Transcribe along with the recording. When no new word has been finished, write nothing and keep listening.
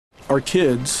Our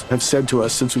kids have said to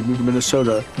us since we moved to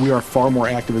Minnesota, we are far more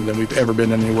active than we've ever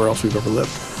been anywhere else we've ever lived.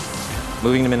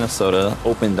 Moving to Minnesota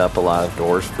opened up a lot of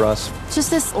doors for us. Just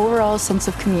this overall sense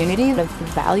of community, of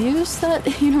values that,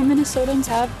 Minnesotans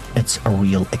have. It's a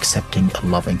real accepting,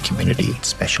 loving community,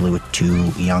 especially with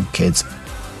 2 young kids.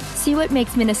 See what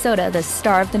makes Minnesota the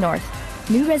star of the North.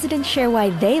 New residents share why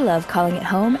they love calling it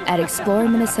home at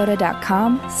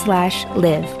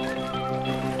exploreminnesota.com/live.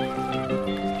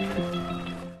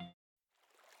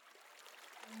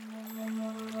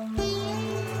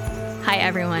 Hi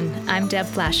everyone, I'm Deb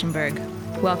Flashenberg.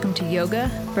 Welcome to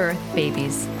Yoga, Birth,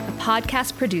 Babies, a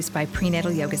podcast produced by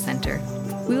Prenatal Yoga Center.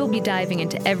 We will be diving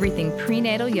into everything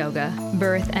prenatal yoga,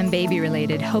 birth, and baby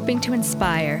related, hoping to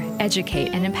inspire,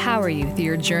 educate, and empower you through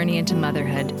your journey into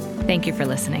motherhood. Thank you for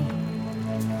listening.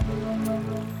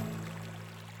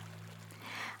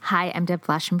 Hi, I'm Deb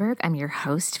Flashenberg. I'm your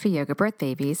host for Yoga Birth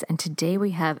Babies, and today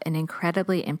we have an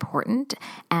incredibly important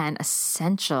and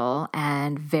essential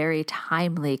and very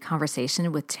timely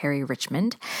conversation with Terry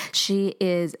Richmond. She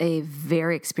is a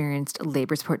very experienced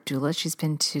labor support doula. She's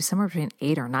been to somewhere between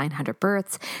 800 or 900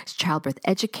 births. She's a childbirth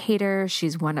educator.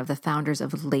 She's one of the founders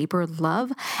of Labor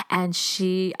Love, and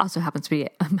she also happens to be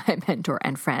my mentor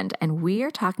and friend. And we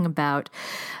are talking about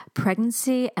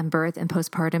pregnancy and birth and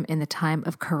postpartum in the time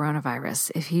of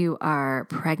coronavirus. If you are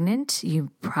pregnant,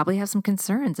 you probably have some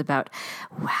concerns about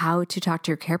how to talk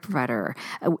to your care provider.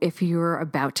 If you're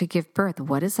about to give birth,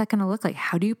 what is that going to look like?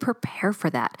 How do you prepare for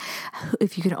that?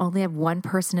 If you can only have one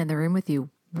person in the room with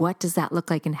you, what does that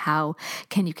look like, and how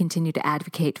can you continue to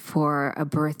advocate for a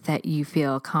birth that you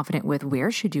feel confident with? Where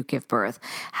should you give birth?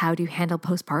 How do you handle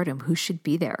postpartum? Who should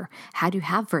be there? How do you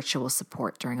have virtual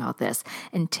support during all this?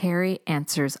 And Terry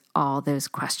answers all those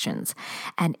questions.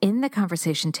 And in the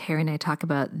conversation, Terry and I talk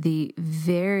about the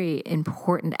very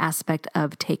important aspect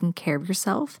of taking care of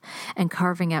yourself and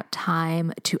carving out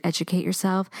time to educate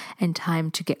yourself and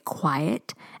time to get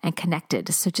quiet and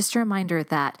connected. So just a reminder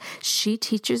that she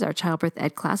teaches our childbirth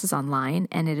ed classes online,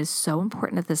 and it is so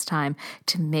important at this time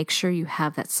to make sure you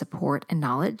have that support and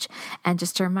knowledge. And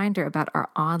just a reminder about our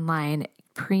online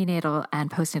prenatal and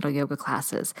postnatal yoga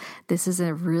classes. This is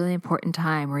a really important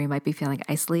time where you might be feeling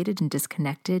isolated and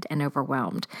disconnected and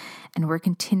overwhelmed. And we're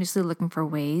continuously looking for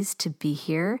ways to be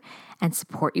here and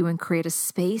support you and create a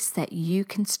space that you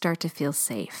can start to feel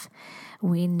safe.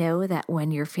 We know that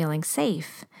when you're feeling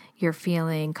safe, you're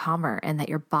feeling calmer and that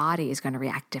your body is going to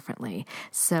react differently.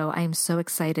 So I'm so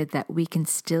excited that we can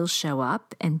still show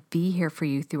up and be here for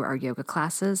you through our yoga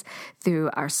classes, through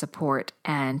our support,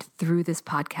 and through this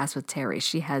podcast with Terry.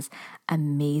 She has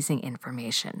amazing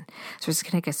information. So we're just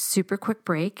going to take a super quick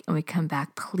break, and we come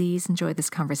back. Please enjoy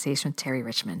this conversation with Terry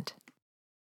Richmond.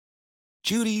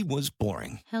 Judy was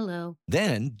boring. Hello.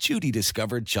 Then Judy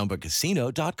discovered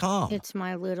ChumbaCasino.com. It's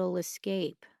my little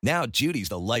escape. Now Judy's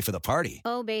the life of the party.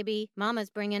 Oh, baby,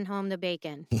 mama's bringing home the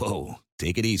bacon. Whoa,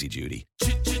 take it easy, Judy.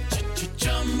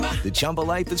 The Chumba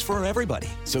life is for everybody.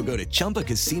 So go to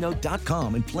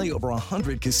ChumbaCasino.com and play over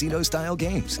 100 casino-style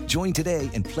games. Join today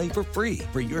and play for free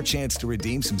for your chance to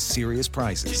redeem some serious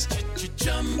prizes.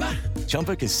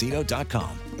 ChumbaCasino.com.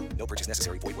 No purchase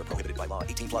necessary. Void where prohibited by law.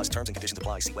 18+ terms and conditions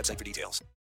apply. See website for details.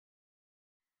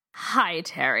 Hi,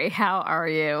 Terry. How are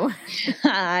you?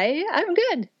 Hi, I'm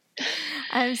good.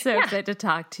 I'm so excited to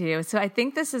talk to you. So I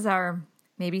think this is our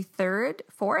maybe third,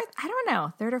 fourth? I don't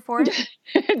know. Third or fourth?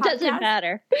 It doesn't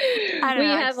matter. We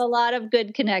have a lot of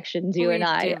good connections, you and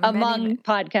I, among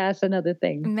podcasts and other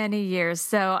things. Many years.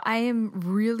 So I am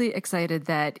really excited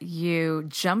that you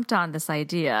jumped on this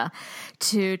idea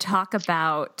to talk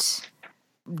about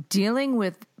dealing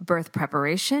with birth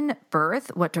preparation, birth,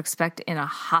 what to expect in a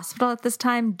hospital at this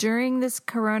time during this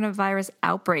coronavirus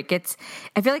outbreak. I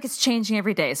feel like it's changing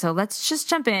every day. So let's just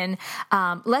jump in.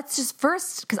 Let's just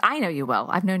first, because I know you well.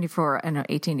 I've known you for,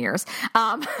 18 years.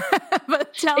 But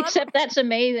Except that's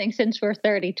amazing since we're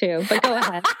 32. But go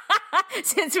ahead.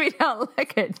 Since we don't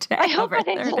look a day. I hope I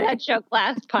didn't tell that joke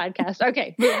last podcast.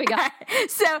 Okay, moving on.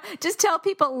 So just tell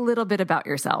people a little bit about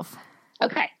yourself.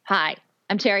 Okay. Hi.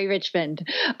 I'm Terry Richmond.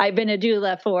 I've been a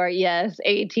doula for,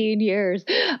 18 years,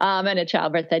 and a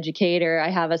childbirth educator. I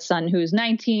have a son who's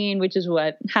 19, which is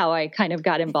how I kind of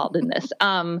got involved in this.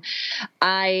 I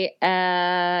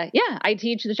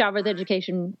teach the childbirth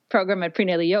education program at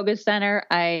Prenatal Yoga Center.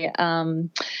 I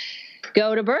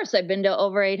go to births. I've been to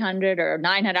over 800 or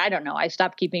 900. I don't know. I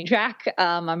stopped keeping track.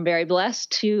 I'm very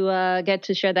blessed to get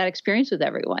to share that experience with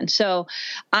everyone. So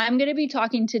I'm going to be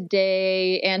talking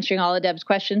today, answering all of Deb's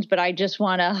questions, but I just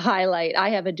want to highlight, I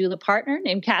have a doula partner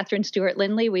named Catherine Stewart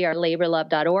Lindley. We are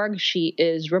laborlove.org. She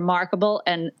is remarkable,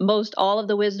 and most all of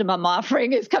the wisdom I'm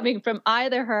offering is coming from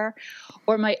either her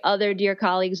or my other dear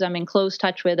colleagues I'm in close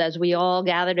touch with as we all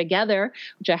gather together,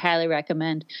 which I highly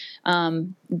recommend,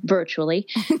 virtually,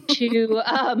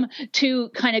 to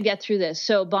kind of get through this.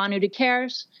 So Banu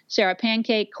DeCaires, Sarah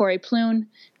Pancake, Corey Plune,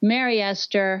 Mary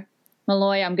Esther,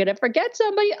 Malloy, I'm going to forget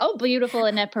somebody. Oh, beautiful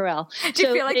Annette Perel. Do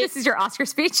you feel like this is your Oscar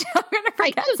speech? I'm going to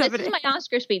forget somebody. This is my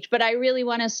Oscar speech, but I really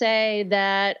want to say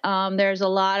that there's a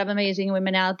lot of amazing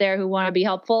women out there who want to be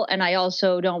helpful, and I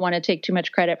also don't want to take too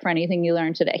much credit for anything you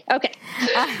learned today. Okay.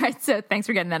 All right, so thanks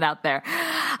for getting that out there.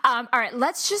 All right,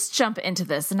 let's just jump into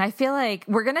this, and I feel like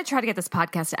we're going to try to get this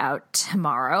podcast out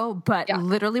tomorrow, but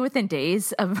literally within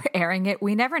days of airing it,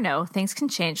 we never know. Things can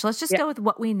change. Let's just go with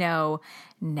what we know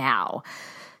now.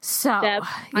 So, Deb,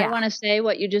 I want to say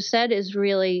what you just said is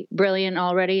really brilliant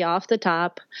already off the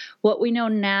top. What we know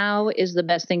now is the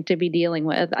best thing to be dealing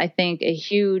with. I think a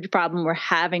huge problem we're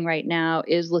having right now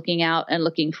is looking out and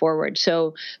looking forward.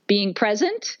 So being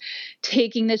present,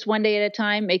 taking this one day at a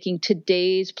time, making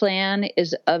today's plan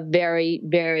is a very,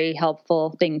 very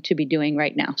helpful thing to be doing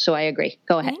right now. So I agree.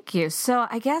 Go ahead. Thank you. So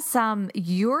I guess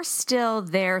you're still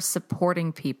there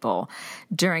supporting people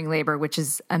during labor, which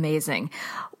is amazing.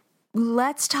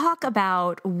 Let's talk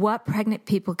about what pregnant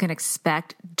people can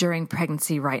expect during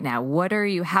pregnancy right now.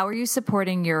 How are you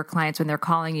supporting your clients when they're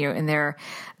calling you and they're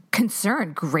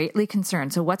concerned, greatly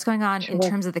concerned? So what's going on in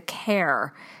terms of the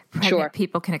care pregnant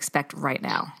people can expect right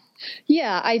now?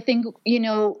 Yeah, I think,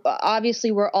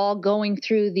 obviously we're all going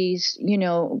through these,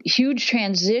 huge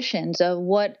transitions of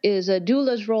what is a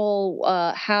doula's role?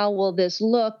 How will this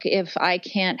look if I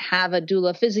can't have a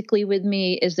doula physically with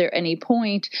me? Is there any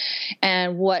point?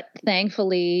 And what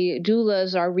thankfully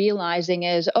doulas are realizing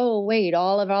is, oh, wait,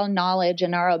 all of our knowledge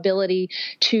and our ability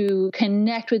to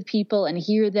connect with people and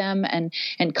hear them and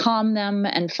calm them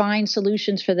and find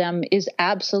solutions for them is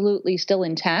absolutely still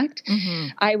intact. Mm-hmm.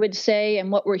 I would say,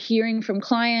 and what we're hearing from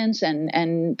clients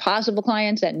and possible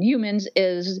clients and humans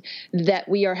is that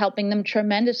we are helping them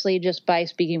tremendously just by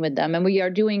speaking with them. And we are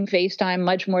doing FaceTime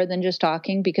much more than just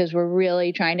talking because we're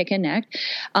really trying to connect.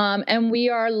 And we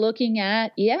are looking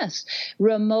at,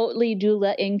 remotely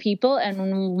doulaing people.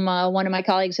 And one of my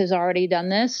colleagues has already done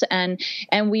this. And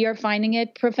we are finding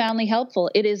it profoundly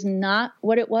helpful. It is not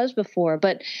what it was before,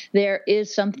 but there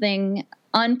is something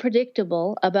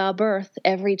unpredictable about birth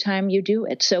every time you do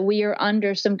it. So we are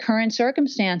under some current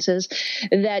circumstances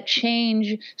that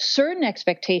change certain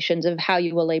expectations of how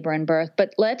you will labor and birth.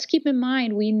 But let's keep in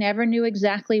mind, we never knew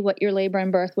exactly what your labor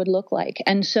and birth would look like.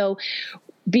 And so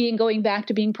going back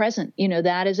to being present,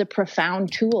 that is a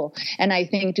profound tool. And I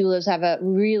think doulas have a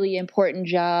really important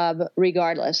job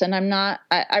regardless. And I'm not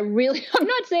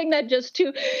saying that just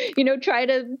to, try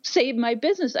to save my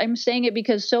business. I'm saying it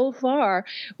because so far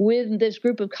with this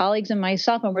group of colleagues and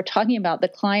myself, and we're talking about the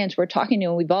clients we're talking to,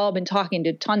 and we've all been talking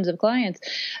to tons of clients,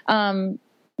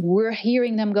 we're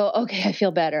hearing them go, okay, I feel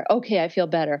better. Okay, I feel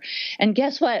better. And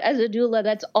guess what? As a doula,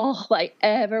 that's all I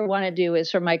ever want to do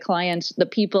is for my clients, the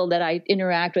people that I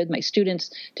interact with, my students,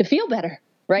 to feel better,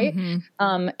 right?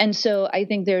 Mm-hmm. And so I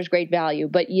think there's great value.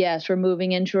 But yes, we're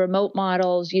moving into remote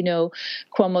models.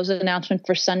 Cuomo's announcement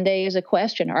for Sunday is a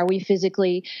question. Are we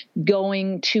physically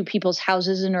going to people's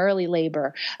houses in early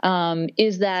labor?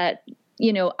 Is that,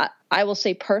 I will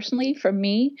say personally for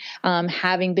me,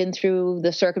 having been through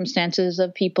the circumstances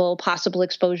of people, possible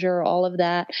exposure, all of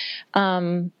that,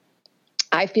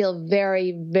 I feel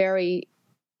very, very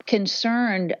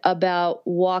concerned about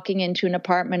walking into an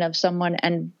apartment of someone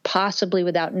and possibly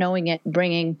without knowing it,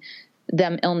 bringing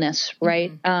them illness,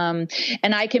 right? Mm-hmm.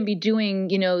 And I can be doing,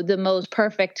 the most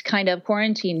perfect kind of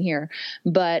quarantine here,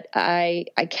 but I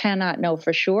cannot know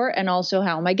for sure. And also,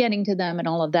 how am I getting to them and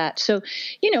all of that? So,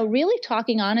 really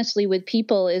talking honestly with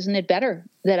people, isn't it better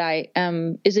that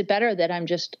is it better that I'm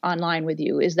just online with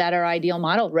you? Is that our ideal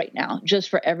model right now, just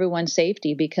for everyone's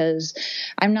safety? Because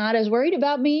I'm not as worried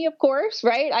about me, of course,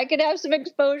 right? I could have some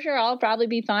exposure. I'll probably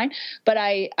be fine, but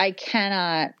I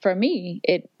cannot, for me,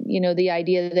 the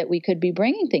idea that we could be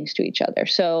bringing things to each other.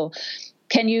 So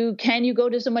Can you go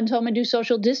to someone's home and do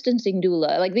social distancing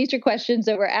doula? Like, these are questions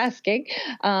that we're asking.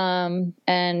 And,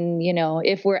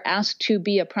 if we're asked to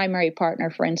be a primary partner,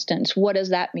 for instance, what does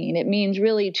that mean? It means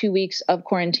really 2 weeks of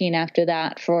quarantine after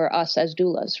that for us as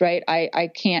doulas, right? I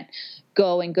can't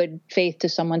go in good faith to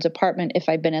someone's apartment if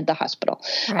I've been at the hospital.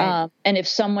 Right. And if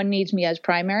someone needs me as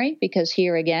primary, because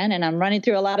here again, and I'm running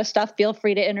through a lot of stuff, feel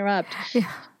free to interrupt. Yeah.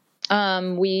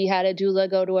 We had a doula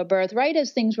go to a birth right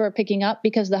as things were picking up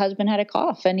because the husband had a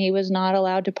cough and he was not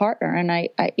allowed to partner. And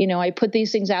I put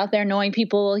these things out there knowing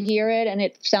people will hear it and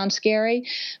it sounds scary,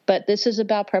 but this is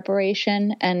about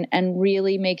preparation and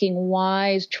really making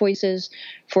wise choices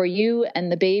for you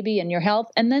and the baby and your health,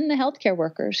 and then the healthcare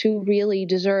workers who really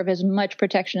deserve as much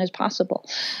protection as possible.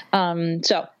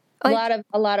 A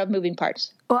lot of moving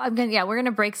parts. Well, we're going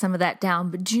to break some of that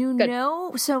down, but do you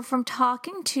know, so from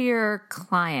talking to your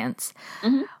clients,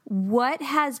 what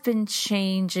has been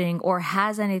changing, or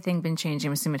has anything been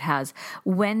changing? I assume it has,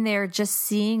 when they're just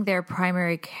seeing their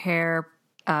primary care,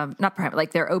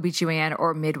 like their OBGYN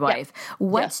or midwife,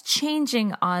 what's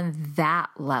changing on that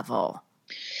level?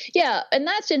 Yeah, and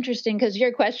that's interesting because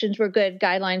your questions were good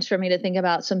guidelines for me to think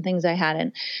about some things I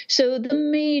hadn't. So the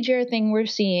major thing we're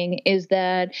seeing is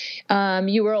that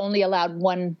you were only allowed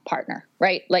one partner,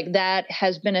 right? Like, that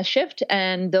has been a shift.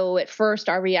 And though at first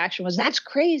our reaction was, that's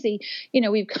crazy,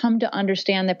 we've come to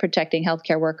understand that protecting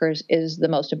healthcare workers is the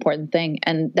most important thing.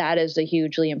 And that is a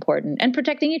hugely important, and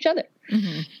protecting each other.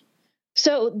 Mm-hmm.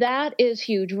 So that is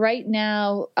huge. Right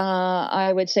now,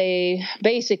 I would say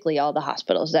basically all the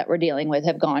hospitals that we're dealing with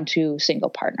have gone to single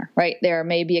partner, right? There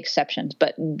may be exceptions,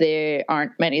 but there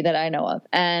aren't many that I know of.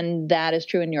 And that is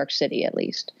true in New York City, at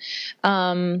least.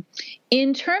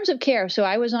 In terms of care, so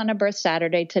I was on a birth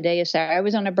Saturday. Today is Saturday. I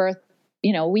was on a birth,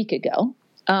 a week ago.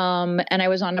 And I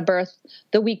was on a birth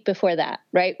the week before that,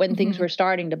 right, when things were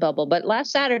starting to bubble. But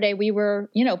last Saturday, we were,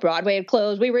 Broadway had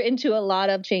closed. We were into a lot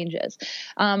of changes.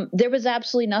 There was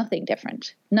absolutely nothing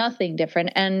different.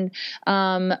 And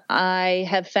I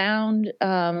have found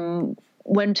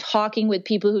when talking with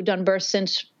people who've done births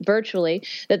since virtually,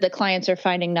 that the clients are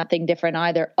finding nothing different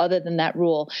either, other than that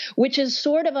rule, which is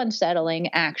sort of unsettling,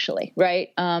 actually, right?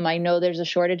 I know there's a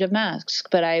shortage of masks,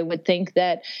 but I would think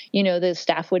that, the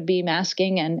staff would be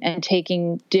masking and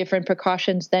taking different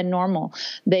precautions than normal.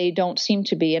 They don't seem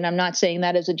to be. And I'm not saying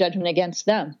that as a judgment against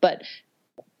them, but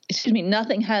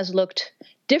nothing has looked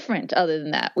different other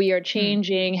than that. We are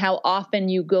changing how often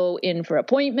you go in for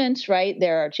appointments, right?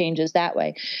 There are changes that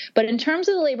way. But in terms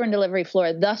of the labor and delivery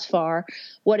floor thus far,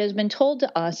 what has been told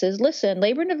to us is, listen,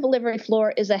 labor and delivery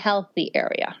floor is a healthy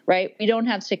area, right? We don't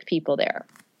have sick people there,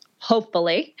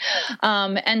 hopefully.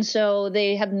 And so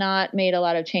they have not made a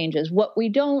lot of changes. What we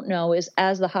don't know is,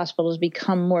 as the hospitals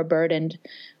become more burdened,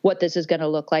 what this is going to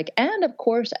look like. And of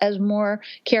course, as more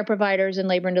care providers in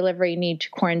labor and delivery need to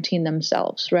quarantine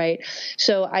themselves, right?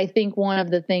 So I think one of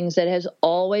the things that has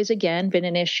always, again, been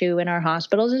an issue in our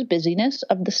hospitals is busyness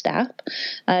of the staff.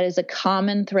 It is a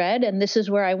common thread. And this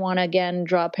is where I want to, again,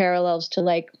 draw parallels to,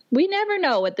 we never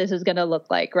know what this is going to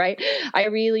look like, right? I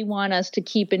really want us to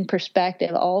keep in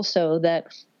perspective also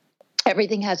that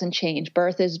everything hasn't changed.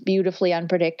 Birth is beautifully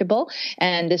unpredictable,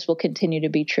 and this will continue to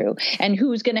be true. And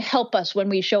who's going to help us when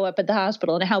we show up at the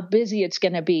hospital, and how busy it's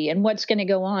going to be, and what's going to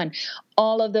go on.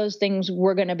 All of those things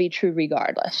were going to be true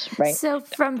regardless, right? So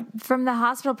from the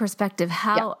hospital perspective,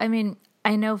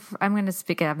 I know I'm going to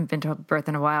speak, I haven't been to a birth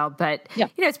in a while, but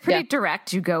it's pretty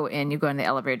direct. You go in the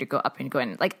elevator, you go up and you go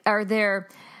in.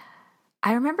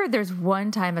 I remember there's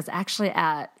one time I was actually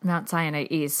at Mount Sinai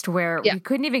East where we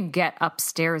couldn't even get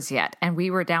upstairs yet, and we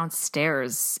were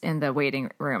downstairs in the waiting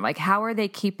room. How are they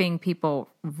keeping people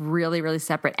really, really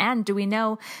separate? And do we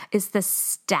know, is there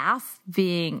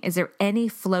any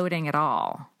floating at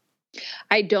all?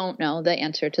 I don't know the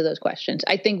answer to those questions.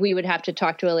 I think we would have to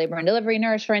talk to a labor and delivery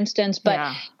nurse, for instance.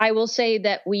 But I will say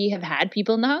that we have had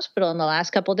people in the hospital in the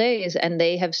last couple of days, and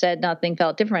they have said nothing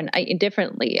felt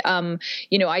differently.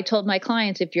 I told my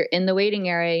clients, if you're in the waiting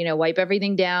area, wipe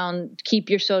everything down, keep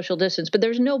your social distance. But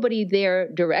there's nobody there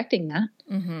directing that,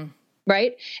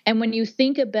 right? And when you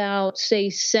think about, say,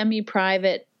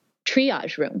 semi-private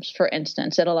triage rooms, for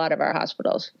instance, at a lot of our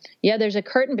hospitals, there's a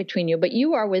curtain between you, but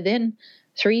you are within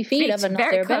 3 feet of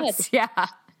another bed. Yeah.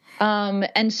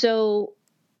 And so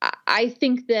I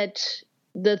think that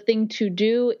the thing to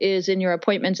do is, in your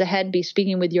appointments ahead, be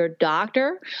speaking with your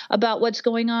doctor about what's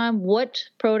going on. What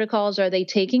protocols are they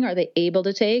taking? Are they able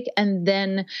to take? And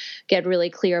then get really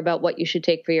clear about what you should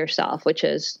take for yourself, which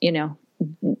is,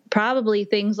 probably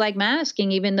things like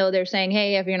masking, even though they're saying,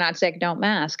 hey, if you're not sick, don't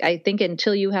mask. I think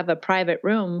until you have a private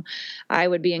room, I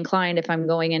would be inclined, if I'm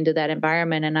going into that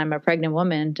environment and I'm a pregnant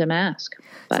woman, to mask.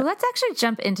 But, so let's actually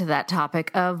jump into that topic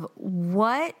of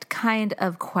what kind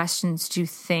of questions do you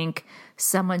think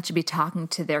someone should be talking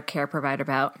to their care provider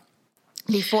about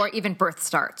before even birth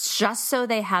starts, just so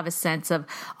they have a sense of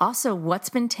also what's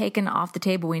been taken off the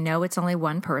table. We know it's only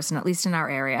one person, at least in our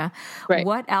area. Right.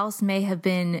 What else may have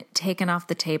been taken off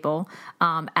the table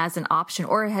as an option,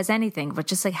 or has anything, but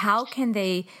just like how can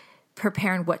they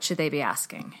prepare and what should they be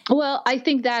asking? Well, I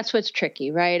think that's what's tricky,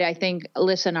 right? I think,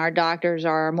 listen, our doctors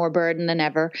are more burdened than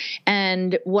ever.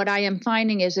 And what I am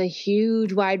finding is a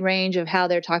huge wide range of how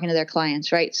they're talking to their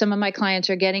clients, right? Some of my clients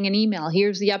are getting an email.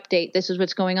 Here's the update. This is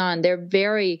what's going on. They're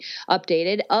very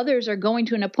updated. Others are going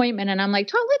to an appointment and I'm like,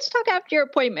 oh, let's talk after your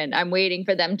appointment. I'm waiting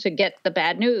for them to get the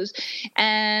bad news.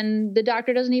 And the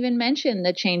doctor doesn't even mention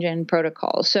the change in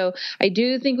protocol. So I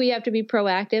do think we have to be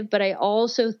proactive, but I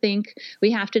also think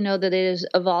we have to know that it is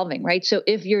evolving, right? So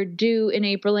if you're due in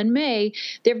April and May,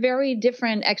 they're very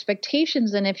different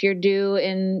expectations than if you're due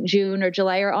in June or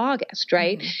July or August,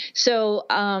 right? Mm-hmm. So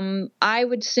I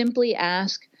would simply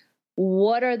ask,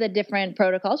 what are the different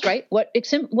protocols, right?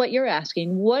 What you're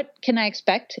asking, what can I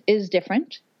expect is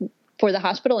different for the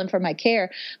hospital and for my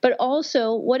care, but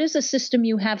also what is the system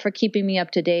you have for keeping me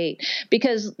up to date?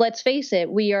 Because let's face it,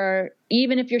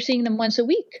 even if you're seeing them once a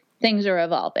week, things are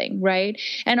evolving, right?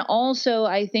 And also,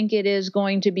 I think it is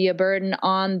going to be a burden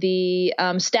on the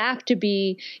staff to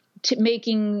be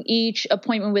making each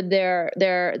appointment with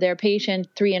their patient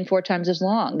 3 and 4 times as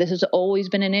long. This has always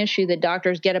been an issue that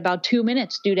doctors get about 2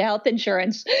 minutes due to health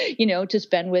insurance, to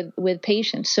spend with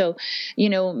patients. So,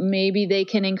 maybe they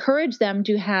can encourage them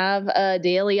to have a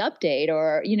daily update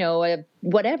or,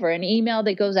 an email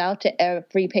that goes out to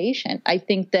every patient. I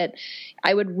think that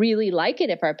I would really like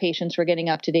it if our patients were getting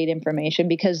up-to-date information,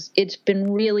 because it's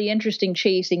been really interesting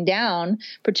chasing down,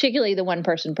 particularly the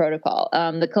one-person protocol.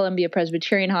 The Columbia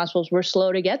Presbyterian hospitals were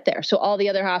slow to get there, so all the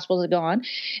other hospitals had gone.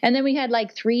 And then we had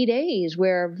like 3 days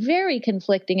where very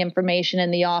conflicting information in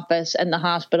the office and the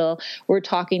hospital. We're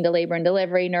talking to labor and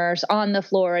delivery nurse on the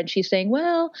floor, and she's saying,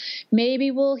 well, maybe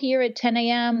we'll hear at 10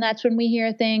 a.m. That's when we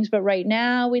hear things, but right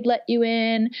now we'd let you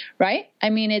in, right?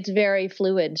 I mean, it's very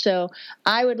fluid. So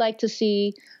I would like to see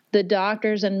the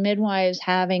doctors and midwives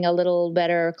having a little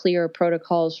better, clearer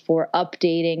protocols for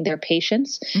updating their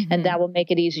patients, and that will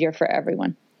make it easier for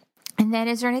everyone. And then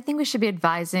is there anything we should be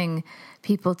advising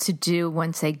people to do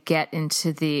once they get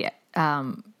into the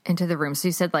room? So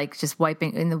you said like just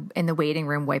wiping in the waiting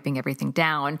room, wiping everything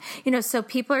down, so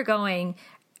people are going,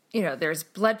 there's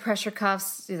blood pressure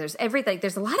cuffs, there's everything,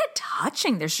 there's a lot of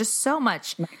touching. There's just so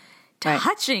much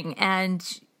touching. Right.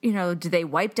 And, do they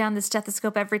wipe down the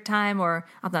stethoscope every time, or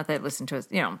not that they listen to us,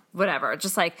 whatever,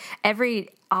 just like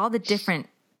all the different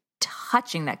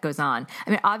touching that goes on.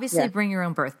 I mean, obviously bring your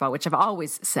own birth ball, which I've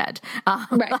always said.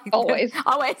 Right. Always.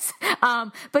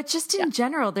 But just in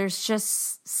general, there's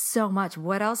just so much.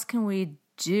 What else can we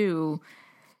do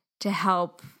to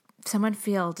help someone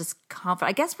feel just confident?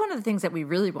 I guess one of the things that we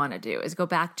really want to do is go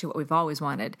back to what we've always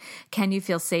wanted. Can you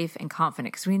feel safe and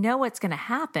confident? Because we know what's going to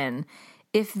happen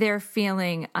if they're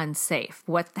feeling unsafe,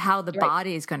 how the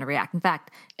body is going to react. In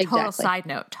fact, total side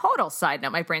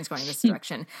note, my brain's going in this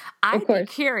direction. I'd be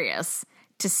curious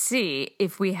to see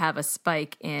if we have a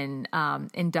spike in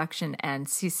induction and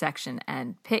C-section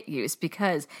and PIT use,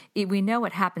 because we know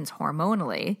what happens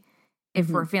hormonally if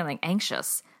we're feeling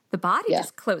anxious. The body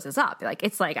just closes up. I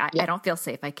don't feel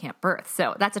safe. I can't birth.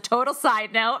 So that's a total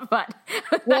side note, but.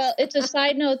 Well, it's a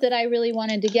side note that I really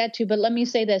wanted to get to, but let me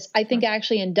say this. I think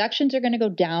actually inductions are going to go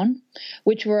down,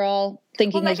 which we're all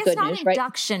thinking is good news, right?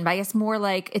 Induction, but I guess more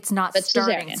like it's not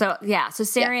starting. Cesarean. So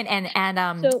cesarean and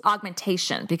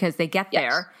augmentation, because they get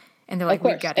there and they're like,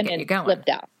 we've got to get you going. Flipped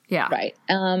out. Yeah. Right.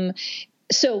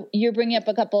 So you're bringing up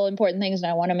a couple important things,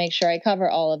 and I want to make sure I cover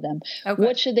all of them. Okay.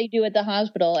 What should they do at the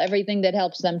hospital? Everything that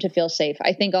helps them to feel safe.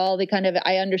 I think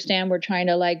I understand we're trying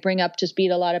to bring up to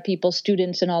speed a lot of people,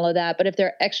 students and all of that. But if there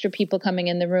are extra people coming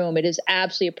in the room, it is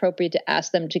absolutely appropriate to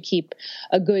ask them to keep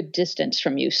a good distance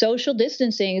from you. Social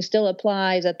distancing still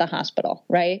applies at the hospital,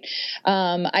 right?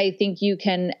 I think you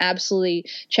can absolutely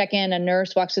check in. A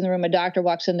nurse walks in the room, a doctor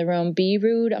walks in the room. Be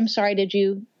rude. I'm sorry. Did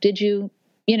you did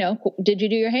you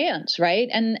do your hands, right?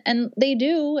 And they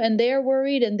do, and they're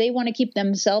worried, and they want to keep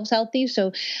themselves healthy.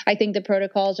 So I think the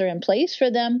protocols are in place for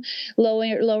them,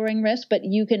 lowering risk, but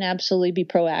you can absolutely be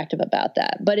proactive about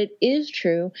that. But it is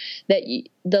true that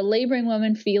the laboring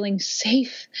woman feeling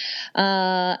safe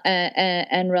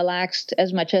and relaxed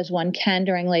as much as one can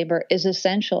during labor is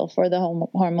essential for the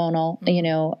hormonal,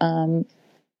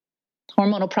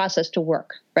 hormonal process to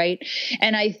work, right?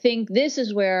 And I think this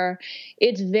is where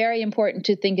it's very important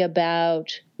to think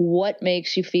about what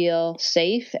makes you feel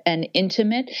safe and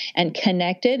intimate and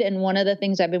connected. And one of the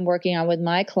things I've been working on with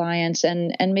my clients,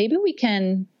 and maybe we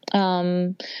can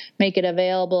make it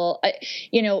available.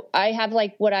 I have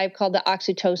like what I've called the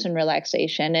oxytocin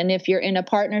relaxation. And if you're in a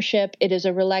partnership, it is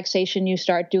a relaxation you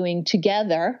start doing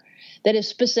together that is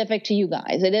specific to you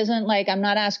guys. It isn't like, I'm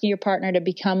not asking your partner to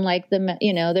become like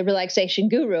the relaxation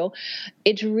guru.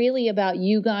 It's really about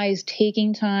you guys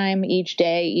taking time each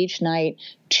day, each night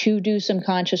to do some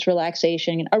conscious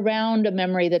relaxation around a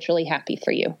memory that's really happy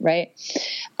for you, right?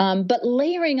 But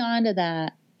layering onto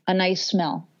that a nice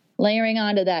smell. Layering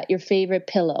onto that your favorite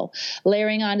pillow,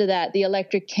 layering onto that the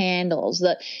electric candles,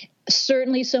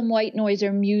 certainly some white noise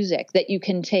or music that you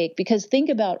can take, because think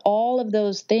about all of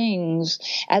those things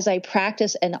as I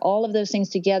practice, and all of those things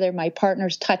together, my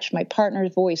partner's touch, my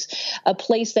partner's voice, a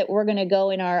place that we're going to go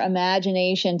in our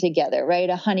imagination together, right?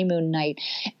 A honeymoon night.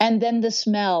 And then the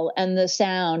smell and the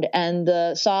sound and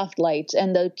the soft lights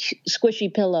and the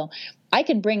squishy pillow. I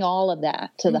can bring all of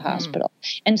that to the hospital.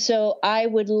 And so I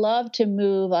would love to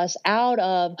move us out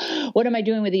of what am I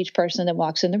doing with each person that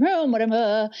walks in the room,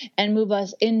 and move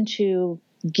us into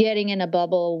getting in a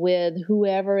bubble with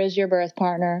whoever is your birth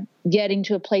partner, getting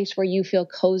to a place where you feel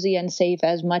cozy and safe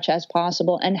as much as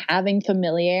possible, and having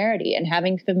familiarity. And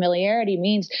having familiarity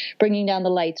means bringing down the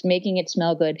lights, making it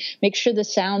smell good. Make sure the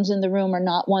sounds in the room are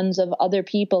not ones of other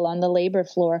people on the labor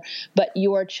floor, but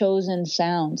your chosen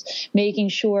sounds. Making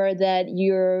sure that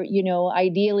you're,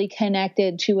 ideally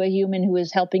connected to a human who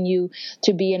is helping you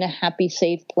to be in a happy,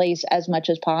 safe place as much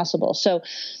as possible. So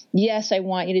yes, I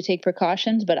want you to take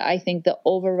precautions, but I think the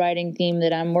overriding theme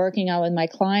that I'm working on with my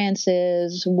clients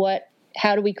is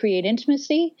how do we create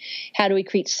intimacy? How do we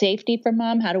create safety for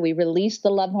mom? How do we release the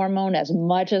love hormone as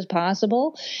much as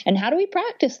possible? And how do we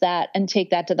practice that and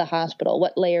take that to the hospital?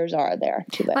 What layers are there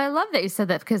to it? Well, I love that you said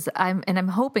that, because I'm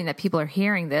hoping that people are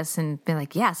hearing this and be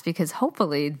like, yes, because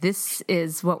hopefully this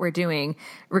is what we're doing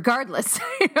regardless,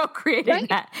 creating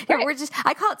that. Right. We're just,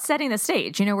 I call it setting the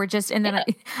stage, we're just, and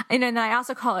then I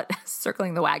also call it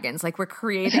circling the wagons. Like we're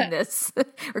creating this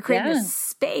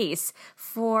space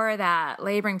for that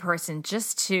laboring person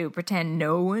just to pretend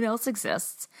no one else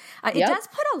exists. It does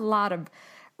put a lot of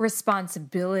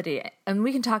responsibility, and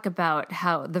we can talk about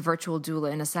how the virtual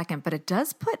doula in a second, but it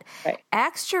does put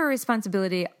extra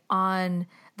responsibility on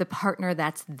the partner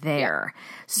that's there.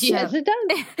 So, yes, it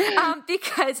does.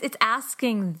 Because it's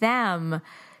asking them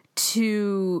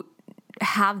to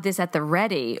have this at the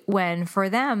ready, when for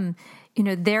them,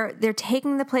 they're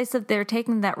taking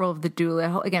taking that role of the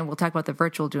doula. Again, we'll talk about the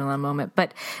virtual doula in a moment,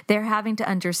 but they're having to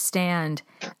understand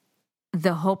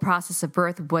the whole process of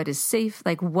birth, what is safe,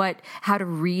 how to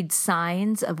read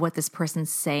signs of what this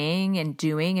person's saying and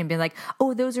doing, and being like,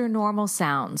 oh, those are normal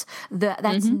sounds.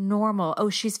 That's normal. Oh,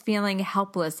 she's feeling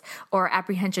helpless or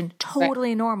apprehension.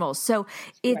 Totally normal. So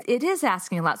it is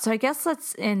asking a lot. So I guess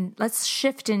let's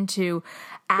shift into.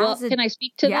 Can I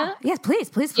speak to that? Yes, please.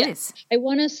 Yes. I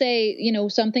want to say,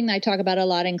 something that I talk about a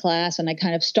lot in class, and I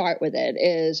kind of start with it,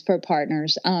 is for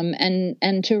partners,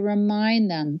 and to remind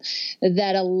them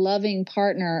that a loving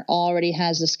partner already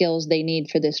has the skills they need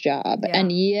for this job. Yeah.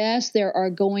 And yes, there are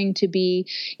going to be,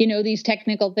 these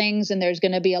technical things, and there's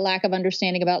going to be a lack of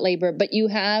understanding about labor, but you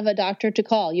have a doctor to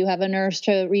call, you have a nurse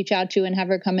to reach out to and have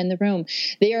her come in the room.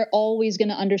 They are always going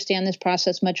to understand this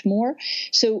process much more.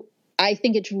 So I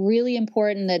think it's really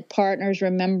important that partners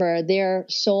remember their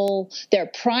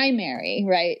primary,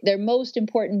 right? Their most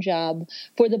important job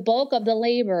for the bulk of the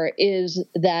labor is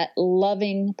that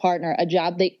loving partner, a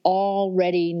job they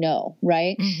already know,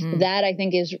 right? Mm-hmm. That I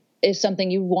think is something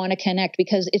you want to connect,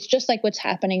 because it's just like what's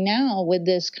happening now with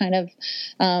this kind of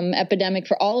epidemic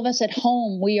for all of us at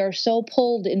home. We are so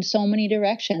pulled in so many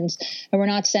directions, and we're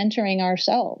not centering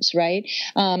ourselves, right?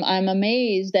 I'm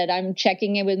amazed that I'm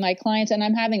checking in with my clients and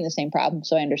I'm having the same problem,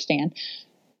 so I understand.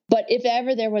 But if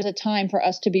ever there was a time for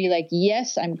us to be like,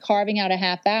 yes, I'm carving out a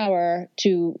half hour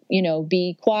to,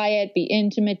 be quiet, be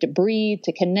intimate, to breathe,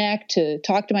 to connect, to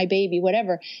talk to my baby,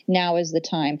 whatever, now is the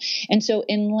time. And so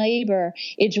in labor,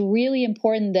 it's really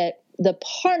important that the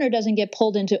partner doesn't get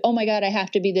pulled into, oh my God, I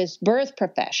have to be this birth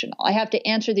professional. I have to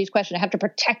answer these questions. I have to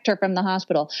protect her from the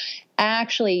hospital.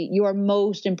 Actually, your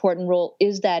most important role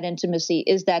is that intimacy,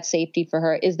 is that safety for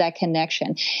her, is that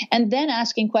connection. And then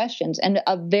asking questions. And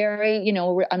I'm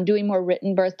doing more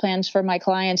written birth plans for my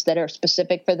clients that are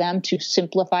specific for them to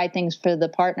simplify things for the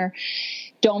partner.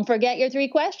 Don't forget your 3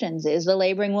 questions. Is the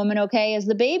laboring woman okay? Is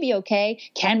the baby okay?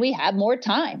 Can we have more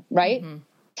time, right? Mm-hmm.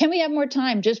 Can we have more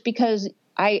time? Just because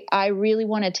I really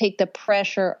want to take the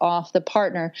pressure off the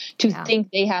partner to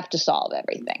think they have to solve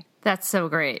everything. That's so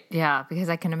great. Yeah, because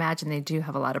I can imagine they do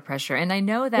have a lot of pressure. And I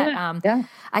know that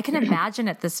I can imagine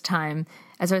at this time,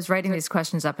 as I was writing these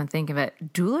questions up and thinking of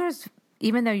it, doulas,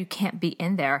 even though you can't be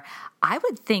in there, I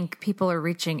would think people are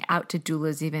reaching out to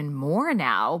doulas even more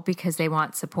now because they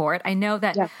want support. I know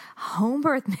that home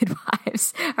birth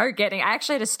midwives are getting, I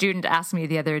actually had a student ask me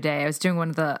the other day, I was doing one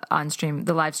of the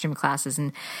live stream classes,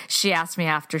 and she asked me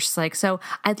after, she's like, so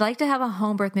I'd like to have a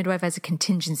home birth midwife as a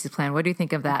contingency plan. What do you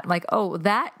think of that? I'm like, oh,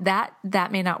 that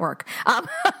may not work.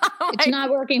 It's not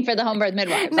working for the home birth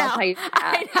midwives. No, I'll tell you that.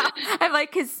 I know. I'm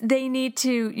like, because they need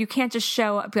to, you can't just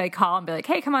show up, like call and be like,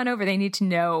 hey, come on over. They need to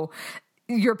know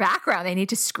your background. They need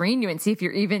to screen you and see if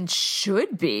you're even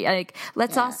should be. Like,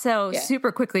 let's also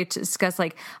super quickly discuss,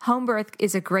 like, home birth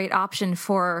is a great option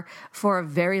for a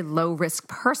very low risk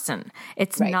person.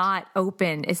 It's not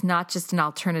open. It's not just an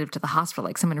alternative to the hospital.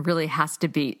 Like, someone really has to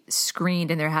be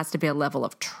screened and there has to be a level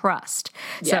of trust.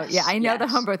 So I know the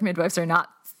home birth midwives are not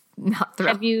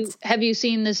thrilled. Have you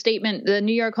seen the statement, the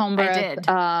New York Home Birth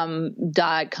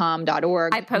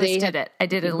 .com.org? I posted it. I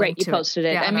did a link to it. You posted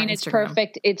it. I mean, it's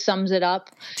perfect. It sums it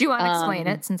up. Do you want to explain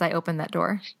it since I opened that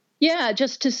door? Yeah,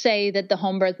 just to say that the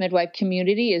home birth midwife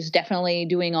community is definitely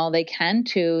doing all they can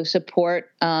to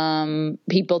support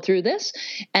people through this.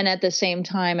 And at the same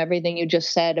time, everything you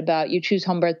just said about you choose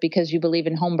home birth because you believe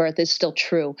in home birth is still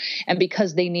true. And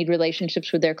because they need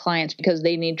relationships with their clients, because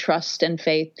they need trust and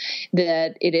faith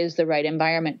that it is the right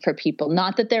environment for people.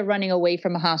 Not that they're running away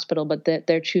from a hospital, but that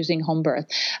they're choosing home birth.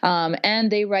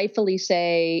 And they rightfully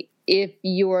say, if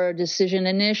your decision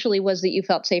initially was that you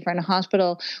felt safer in a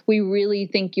hospital, we really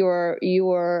think your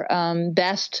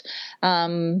best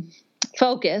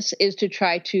focus is to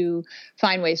try to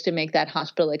find ways to make that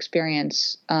hospital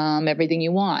experience everything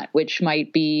you want, which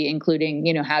might be including,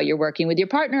 how you're working with your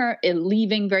partner,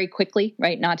 leaving very quickly,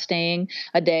 right? Not staying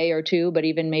a day or two, but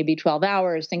even maybe 12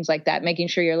 hours, things like that, making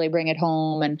sure you're laboring at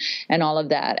home and all of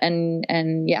that.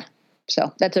 And yeah.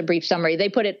 So that's a brief summary. They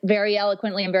put it very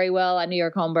eloquently and very well on New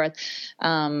York Home Birth,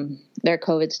 their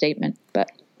COVID statement. But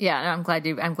yeah, I'm glad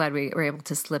we were able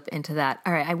to slip into that.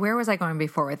 All right, where was I going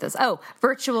before with this? Oh,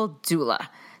 virtual doula.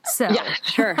 So yeah,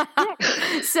 sure.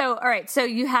 So all right, so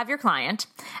you have your client.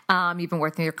 You've been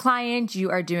working with your client.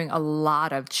 You are doing a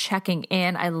lot of checking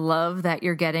in. I love that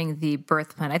you're getting the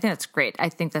birth plan. I think that's great. I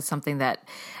think that's something that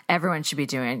everyone should be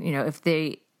doing. If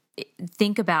they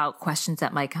think about questions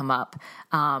that might come up,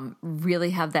 really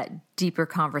have that deeper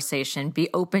conversation, be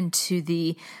open to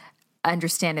the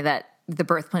understanding that the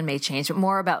birth plan may change, but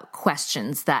more about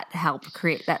questions that help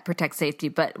protect safety.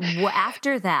 But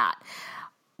after that,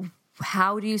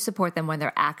 how do you support them when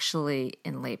they're actually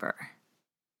in labor?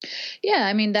 Yeah,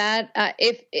 I mean that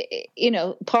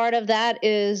part of that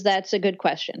is that's a good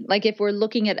question. Like if we're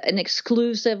looking at an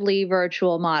exclusively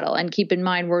virtual model, and keep in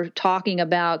mind we're talking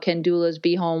about, can doulas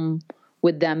be home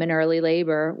with them in early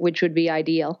labor, which would be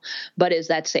ideal, but is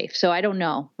that safe? So I don't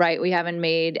know, right? We haven't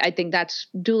I think that's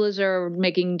doulas are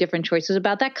making different choices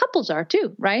about that. Couples are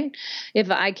too, right? If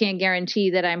I can't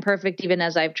guarantee that I'm perfect, even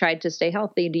as I've tried to stay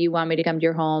healthy, do you want me to come to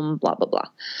your home? Blah, blah, blah.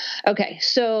 Okay.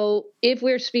 So if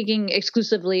we're speaking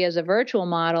exclusively as a virtual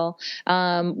model,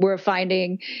 we're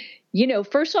finding,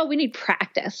 first of all, we need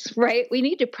practice, right? We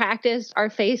need to practice our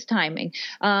FaceTiming.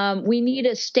 We need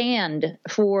a stand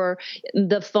for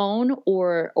the phone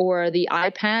or the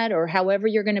iPad or however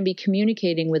you're going to be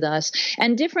communicating with us.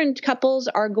 And different couples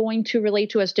are going to relate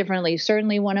to us differently.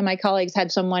 Certainly one of my colleagues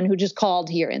had someone who just called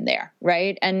here and there,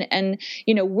 right? And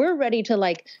we're ready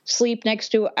to sleep next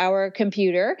to our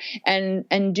computer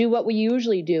and do what we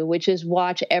usually do, which is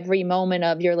watch every moment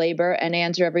of your labor and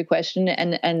answer every question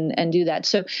and do that.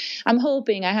 So I'm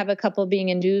hoping, I have a couple being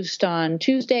induced on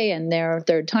Tuesday and they're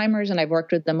third timers and I've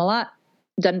worked with them a lot,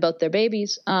 done both their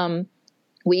babies.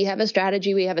 We have a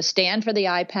strategy. We have a stand for the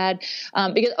iPad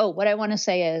because, what I want to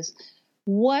say is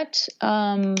what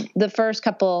the first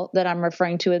couple that I'm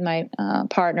referring to with my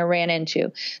partner ran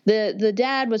into. The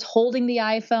dad was holding the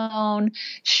iPhone,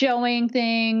 showing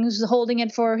things, holding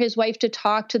it for his wife to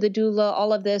talk to the doula,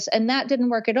 all of this. And that didn't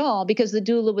work at all because the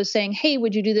doula was saying, hey,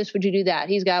 would you do this? Would you do that?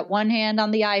 He's got one hand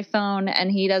on the iPhone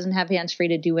and he doesn't have hands free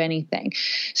to do anything.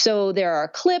 So there are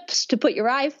clips to put your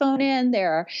iPhone in.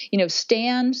 There are,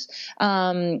 stands.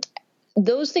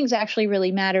 those things actually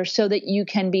really matter so that you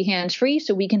can be hands-free,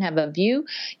 so we can have a view.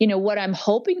 What I'm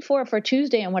hoping for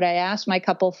Tuesday, and what I asked my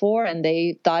couple for, and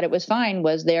they thought it was fine,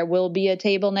 was there will be a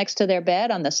table next to their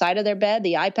bed, on the side of their bed.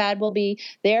 The iPad will be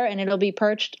there, and it'll be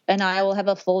perched, and I will have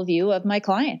a full view of my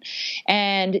client.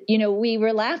 And, we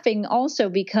were laughing also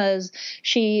because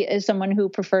she is someone who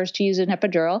prefers to use an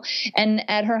epidural. And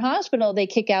at her hospital, they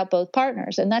kick out both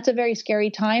partners. And that's a very scary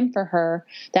time for her,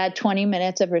 that 20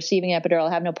 minutes of receiving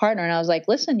epidural, have no partner. And I was like,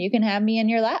 listen, you can have me in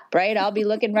your lap, right? I'll be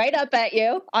looking right up at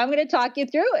you. I'm going to talk you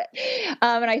through it.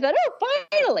 And I thought,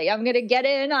 finally, I'm going to get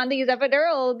in on these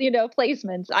epidural,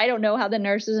 placements. I don't know how the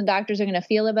nurses and doctors are going to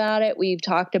feel about it. We've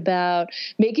talked about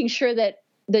making sure that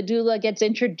the doula gets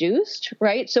introduced,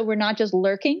 right? So we're not just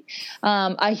lurking.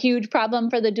 A huge problem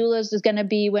for the doulas is going to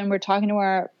be when we're talking to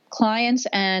our clients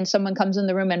and someone comes in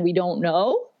the room and we don't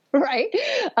know. Right.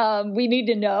 We need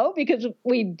to know, because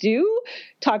we do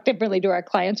talk differently to our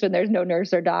clients when there's no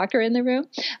nurse or doctor in the room.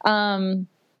 I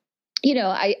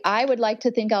would like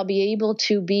to think I'll be able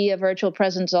to be a virtual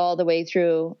presence all the way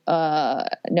through,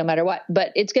 no matter what,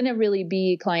 but it's going to really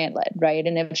be client led. Right.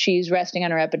 And if she's resting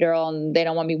on her epidural and they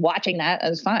don't want me watching that,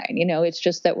 that's fine. It's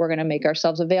just that we're going to make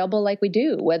ourselves available like we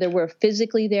do, whether we're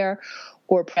physically there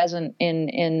or present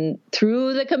in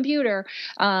through the computer.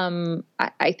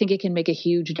 I think it can make a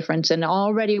huge difference. And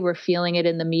already we're feeling it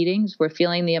in the meetings. We're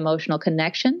feeling the emotional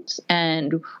connections,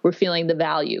 and we're feeling the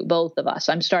value, both of us.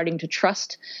 I'm starting to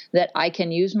trust that I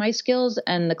can use my skills,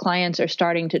 and the clients are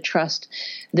starting to trust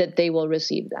that they will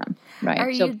receive them. Right. Are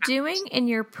you doing in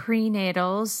your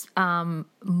prenatals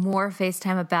more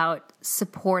FaceTime about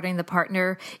supporting the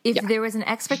partner? If there was an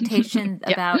expectation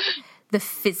about the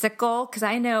physical, because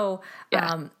I know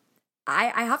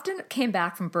I often came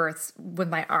back from births with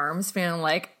my arms feeling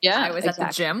like I was at the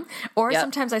gym, or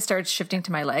sometimes I started shifting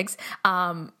to my legs.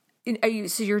 So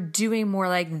you're doing more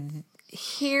like,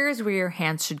 here's where your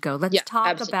hands should go. Let's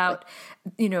talk about,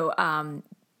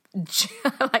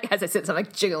 like, as I said, something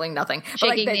like jiggling nothing.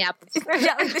 Shaking the apples.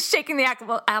 Like the shaking the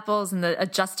apples and the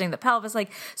adjusting the pelvis.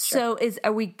 Like, so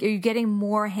are you getting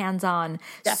more hands-on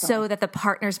so that the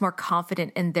partner's more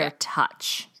confident in their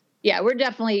touch? Yeah, we're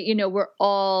definitely, we're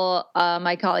all,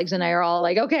 my colleagues and I are all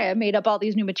like, okay, I made up all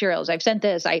these new materials. I've sent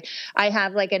this. I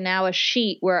have now a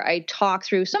sheet where I talk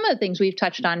through some of the things we've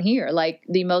touched on here. Like,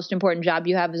 the most important job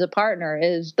you have as a partner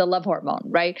is the love hormone,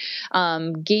 right?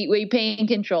 Gateway pain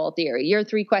control theory, your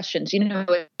 3 questions,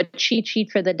 a cheat sheet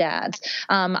for the dads.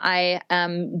 I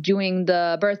am doing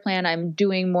the birth plan. I'm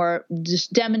doing more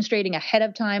just demonstrating ahead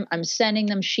of time. I'm sending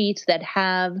them sheets that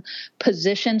have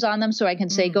positions on them so I can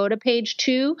say, go to page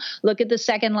 2. Look at the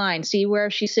second line, see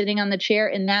where she's sitting on the chair.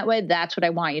 In that way, that's what I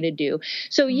want you to do.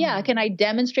 So can I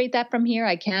demonstrate that from here?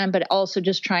 I can, but also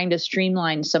just trying to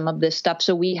streamline some of this stuff.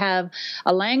 So we have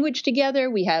a language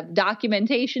together. We have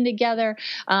documentation together.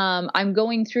 I'm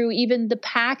going through even the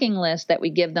packing list that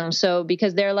we give them. So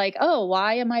because they're like, oh,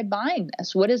 why am I buying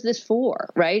this? What is this for?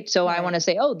 Right. So I want to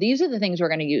say, oh, these are the things we're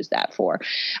going to use that for.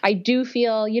 I do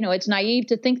feel, it's naive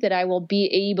to think that I will be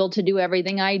able to do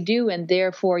everything I do. And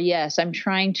therefore, yes,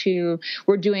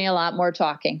 we're doing a lot more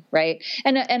talking, right?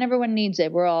 And everyone needs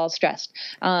it. We're all stressed.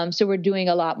 So we're doing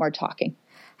a lot more talking.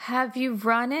 Have you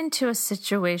run into a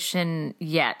situation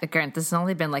yet, granted, this has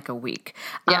only been like a week,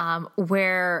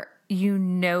 where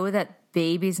that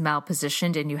baby's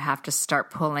malpositioned and you have to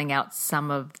start pulling out some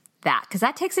of that? Because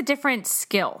that takes a different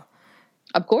skill.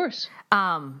 Of course.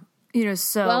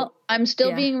 Well, I'm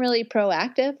still being really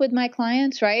proactive with my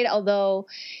clients, right? Although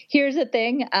here's the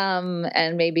thing,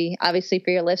 and maybe obviously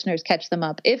for your listeners, catch them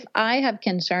up. If I have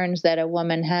concerns that a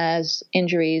woman has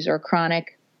injuries or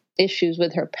chronic issues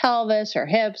with her pelvis, her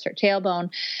hips, her tailbone,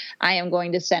 I am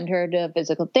going to send her to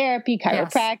physical therapy,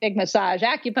 chiropractic, massage,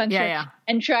 acupuncture,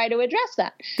 and try to address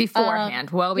that. Beforehand.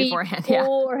 Well beforehand.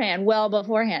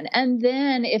 And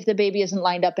then if the baby isn't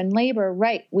lined up in labor,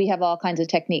 right, we have all kinds of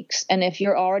techniques. And if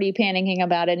you're already panicking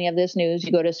about any of this news,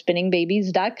 you go to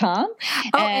spinningbabies.com.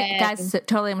 Guys,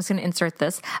 totally, I'm just going to insert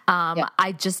this.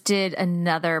 I just did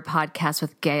another podcast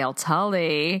with Gail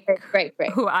Tully, great.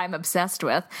 who I'm obsessed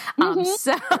with.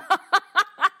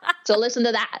 So listen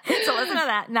to that.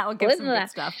 And that will give some good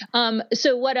stuff.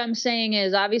 So what I'm saying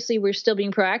is, obviously, we're still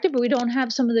being proactive, but we don't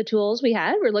have some of the tools we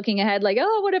had. We're looking ahead like,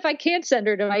 oh, what if I can't send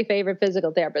her to my favorite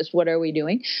physical therapist? What are we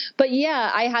doing? But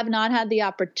I have not had the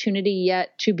opportunity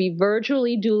yet to be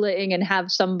virtually doulaing and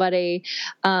have somebody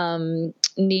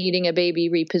needing a baby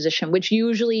reposition, which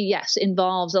usually,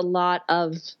 involves a lot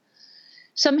of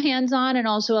some hands-on and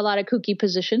also a lot of kooky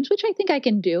positions, which I think I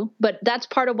can do. But that's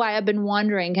part of why I've been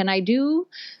wondering, can I do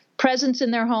presence in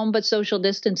their home, but social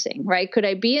distancing, right? Could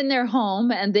I be in their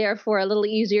home and therefore a little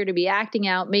easier to be acting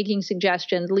out, making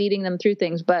suggestions, leading them through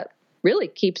things, but really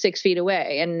keep 6 feet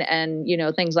away and,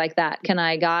 things like that. Can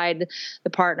I guide the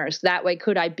partners that way?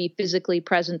 Could I be physically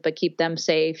present, but keep them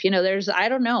safe? I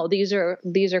don't know. These are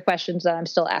questions that I'm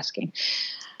still asking.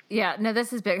 Yeah, no,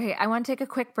 this is big. Okay, I want to take a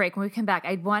quick break. When we come back,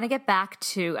 I want to get back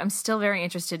to, I'm still very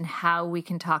interested in how we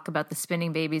can talk about the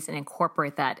spinning babies and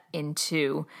incorporate that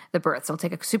into the birth. So we'll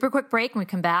take a super quick break. When we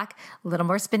come back, a little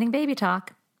more spinning baby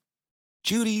talk.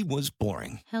 Judy was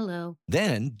boring. Hello.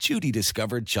 Then Judy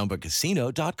discovered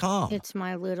ChumbaCasino.com. It's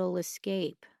my little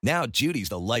escape. Now Judy's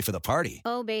the life of the party.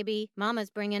 Oh, baby, mama's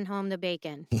bringing home the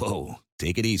bacon. Whoa,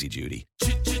 take it easy, Judy.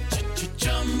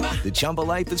 The Chumba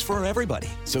life is for everybody.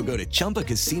 So go to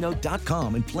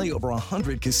ChumbaCasino.com and play over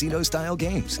 100 casino-style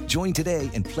games. Join today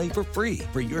and play for free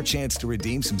for your chance to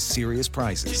redeem some serious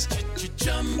prizes.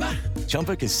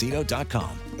 ChumbaCasino.com.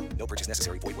 No purchase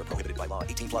necessary. Void where prohibited by law.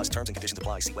 18+ terms and conditions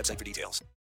apply. See website for details.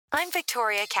 I'm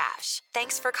Victoria Cash.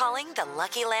 Thanks for calling the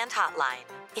Lucky Land Hotline.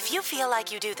 If you feel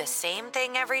like you do the same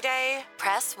thing every day,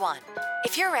 press 1.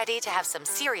 If you're ready to have some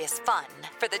serious fun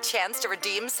for the chance to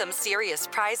redeem some serious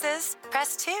prizes,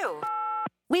 press 2.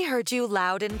 We heard you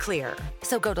loud and clear.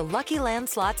 So go to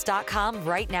LuckyLandSlots.com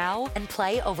right now and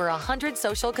play over 100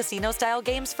 social casino-style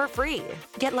games for free.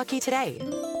 Get lucky today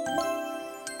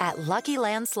at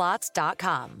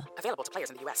LuckyLandSlots.com. Available to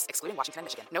players in the U.S., excluding Washington and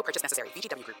Michigan. No purchase necessary.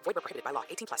 VGW Group. Void where prohibited by law.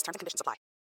 18+ terms and conditions apply.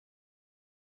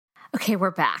 Okay,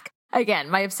 we're back. Again,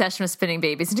 my obsession with spinning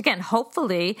babies. And again,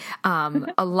 hopefully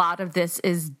a lot of this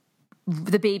is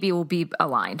the baby will be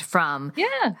aligned from,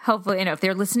 hopefully, if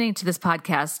they're listening to this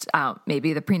podcast,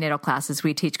 maybe the prenatal classes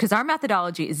we teach, because our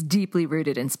methodology is deeply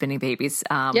rooted in spinning babies.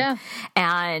 And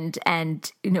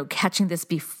catching this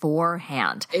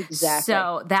beforehand. Exactly.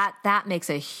 So that makes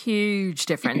a huge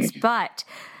difference. But,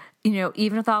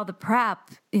 even with all the prep,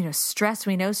 stress,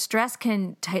 we know stress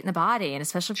can tighten the body. And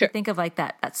especially if you think of like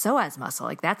that psoas muscle,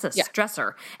 like that's a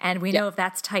stressor. And we know if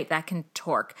that's tight, that can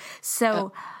torque.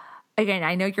 So again,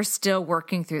 I know you're still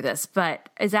working through this, but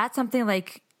is that something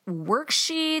like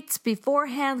worksheets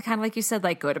beforehand, kind of like you said,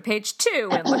 like go to page 2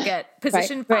 and look at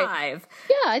position 5? Right.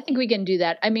 Yeah, I think we can do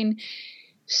that. I mean,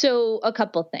 so a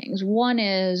couple things. One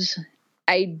is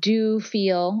I do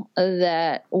feel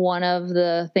that one of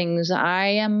the things I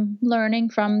am learning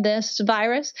from this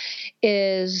virus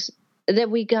is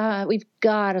that we've got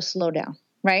to slow down,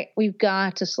 right? We've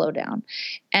got to slow down.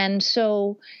 And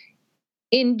so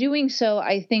in doing so,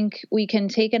 I think we can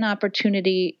take an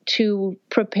opportunity to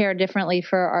prepare differently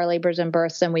for our labors and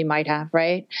births than we might have,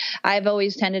 right? I've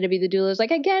always tended to be the doula who's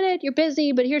like, I get it, you're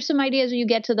busy, but here's some ideas when you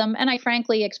get to them. And I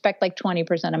frankly expect like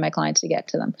 20% of my clients to get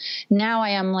to them. Now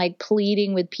I am like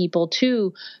pleading with people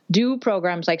to do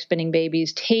programs like spinning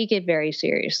babies, take it very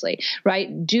seriously,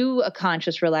 right? Do a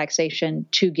conscious relaxation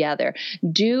together.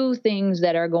 Do things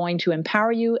that are going to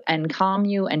empower you and calm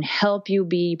you and help you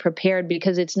be prepared,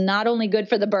 because it's not only good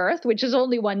for the birth, which is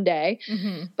only one day,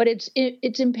 but it's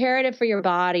imperative for your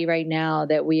body right now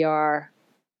that we are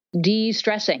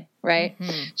de-stressing, right?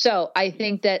 So I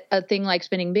think that a thing like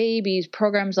spinning babies,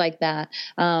 programs like that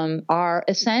are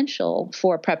essential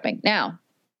for prepping. Now,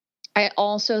 I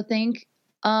also think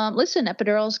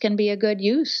epidurals can be a good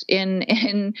use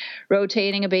in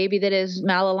rotating a baby that is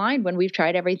malaligned when we've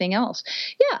tried everything else.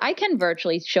 Yeah, I can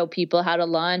virtually show people how to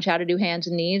lunge, how to do hands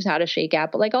and knees, how to shake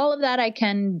apple, like all of that I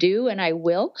can do and I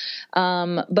will.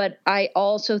 But I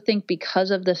also think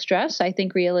because of the stress, I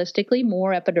think realistically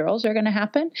more epidurals are going to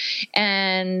happen.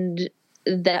 And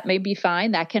that may be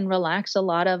fine. That can relax a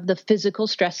lot of the physical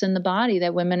stress in the body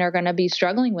that women are going to be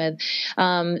struggling with.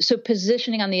 So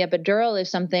positioning on the epidural is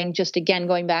something, just again,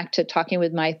 going back to talking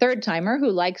with my third timer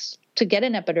who likes to get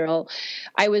an epidural.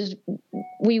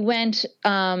 We went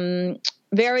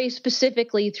very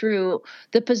specifically through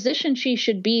the position she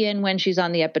should be in when she's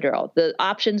on the epidural, the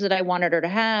options that I wanted her to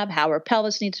have, how her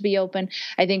pelvis needs to be open.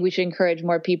 I think we should encourage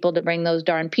more people to bring those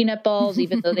darn peanut balls,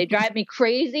 even though they drive me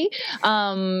crazy.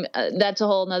 That's a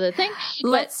whole nother thing.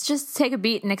 Let's just take a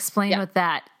beat and explain what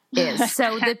that is.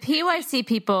 So the PYC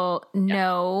people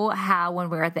know how when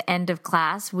we're at the end of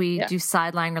class, we do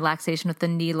sideline relaxation with the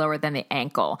knee lower than the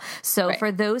ankle. So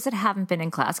for those that haven't been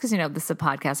in class, because this is a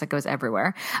podcast that goes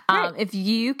everywhere, if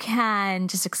you can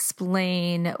just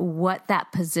explain what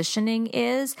that positioning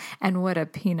is and what a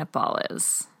peanut ball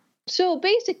is. So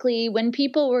basically, when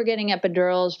people were getting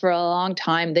epidurals for a long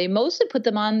time, they mostly put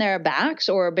them on their backs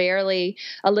or barely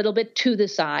a little bit to the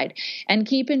side. And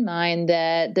keep in mind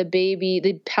that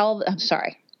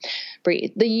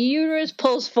breathe. The uterus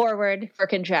pulls forward for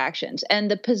contractions, and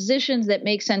the positions that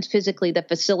make sense physically that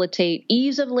facilitate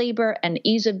ease of labor and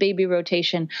ease of baby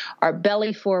rotation are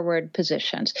belly forward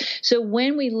positions. So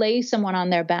when we lay someone on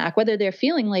their back, whether they're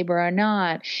feeling labor or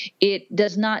not, it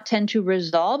does not tend to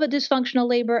resolve a dysfunctional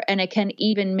labor, and it can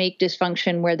even make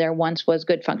dysfunction where there once was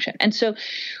good function. And so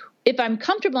if I'm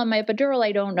comfortable on my epidural,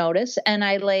 I don't notice, and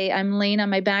I'm laying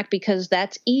on my back because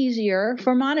that's easier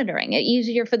for monitoring,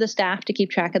 easier for the staff to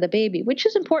keep track of the baby, which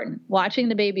is important. Watching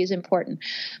the baby is important.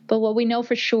 But what we know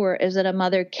for sure is that a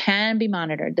mother can be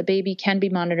monitored. The baby can be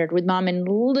monitored with mom in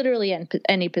literally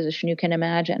any position you can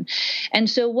imagine. And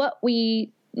so what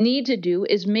we need to do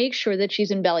is make sure that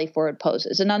she's in belly forward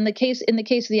poses. And in the case of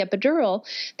the epidural,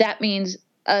 that means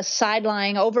a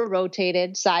side-lying,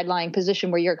 over-rotated side-lying position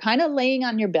where you're kind of laying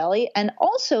on your belly, and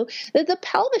also that the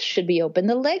pelvis should be open.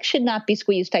 The legs should not be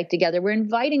squeezed tight together. We're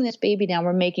inviting this baby down.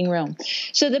 We're making room.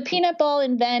 So the peanut ball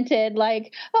invented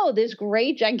this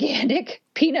great, gigantic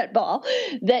peanut ball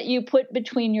that you put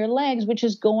between your legs, which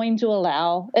is going to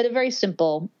allow, in a very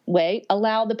simple way,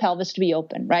 allow the pelvis to be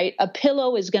open, right? A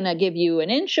pillow is going to give you an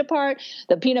inch apart.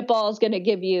 The peanut ball is going to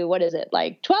give you,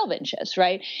 12 inches,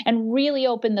 right? And really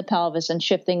open the pelvis and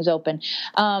shift things open.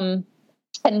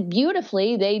 And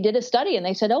beautifully, they did a study and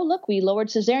they said, oh, look, we lowered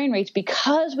cesarean rates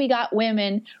because we got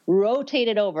women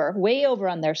rotated over, way over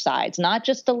on their sides, not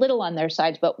just a little on their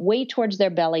sides, but way towards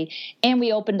their belly. And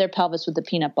we opened their pelvis with the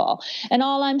peanut ball. And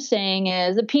all I'm saying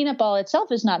is the peanut ball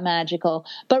itself is not magical,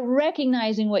 but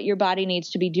recognizing what your body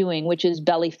needs to be doing, which is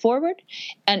belly forward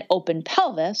and open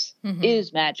pelvis,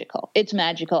 is magical. It's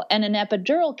magical. And an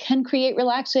epidural can create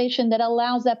relaxation that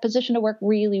allows that position to work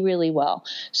really, really well.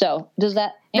 So does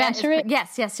that answer it? Yes.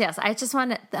 I just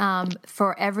want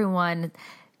for everyone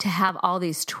to have all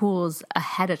these tools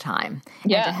ahead of time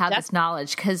and to have this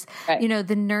knowledge, because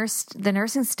the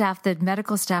nursing staff, the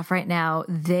medical staff right now,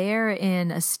 they're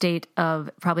in a state of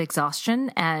probably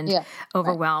exhaustion and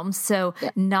overwhelmed. So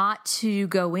not to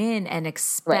go in and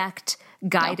expect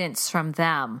guidance from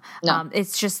them.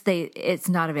 It's just it's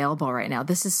not available right now.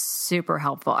 This is super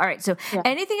helpful. All right. So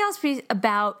anything else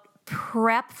about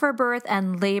prep for birth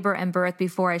and labor and birth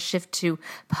before I shift to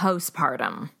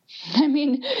postpartum? I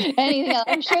mean, anything else?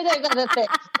 I'm sure there's other things.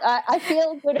 I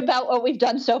feel good about what we've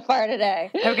done so far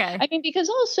today. Okay. I mean, because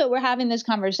also we're having this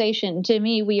conversation. To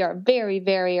me, we are very,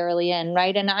 very early in,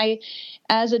 right? And I,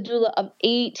 as a doula of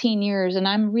 18 years, and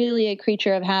I'm really a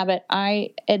creature of habit,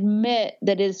 I admit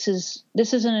that this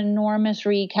is an enormous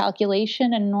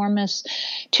recalculation, enormous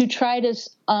to try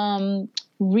to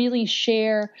really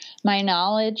share my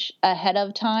knowledge ahead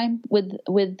of time with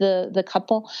the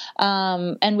couple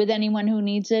and with anyone who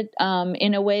needs it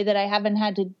in a way that I haven't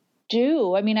had to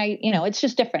do. I mean, it's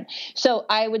just different. So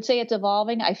I would say it's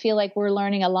evolving. I feel like we're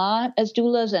learning a lot as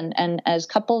doulas and as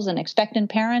couples and expectant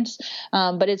parents,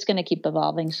 but it's going to keep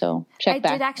evolving. So check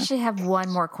back. I did actually have one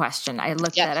more question. I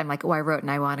looked at it, I'm like, I wrote and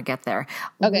I want to get there.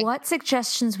 Okay. What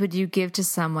suggestions would you give to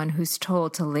someone who's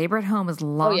told to labor at home as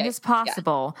long as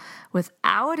possible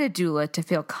without a doula to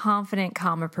feel confident,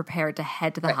 calm, and prepared to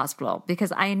head to the hospital?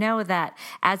 Because I know that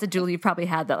as a doula, you probably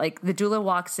had that, like the doula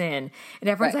walks in and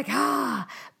everyone's like,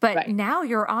 but now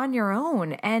you're on your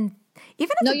own. And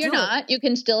even if you're not, you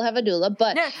can still have a doula,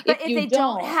 but if they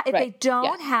don't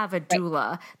have a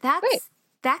doula,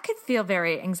 that could feel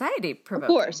very anxiety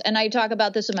provoking. Of course. And I talk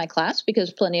about this in my class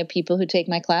because plenty of people who take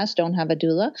my class don't have a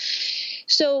doula.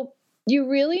 So you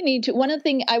really need to, one of the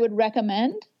things I would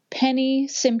recommend, Penny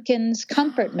Simpkins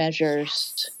comfort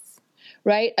measures.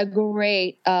 Right? A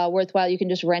great, worthwhile, you can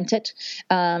just rent it.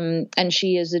 And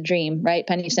she is a dream, right?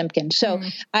 Penny Simpkins. So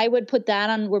I would put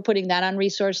that we're putting that on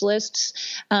resource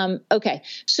lists. Okay.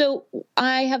 So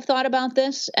I have thought about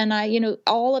this and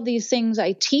all of these things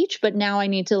I teach, but now I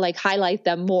need to highlight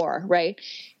them more, right?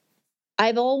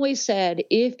 I've always said,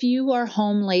 if you are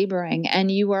home laboring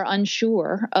and you are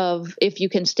unsure of if you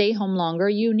can stay home longer,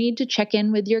 you need to check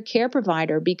in with your care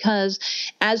provider, because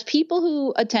as people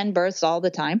who attend births all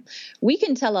the time, we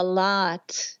can tell a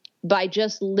lot by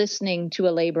just listening to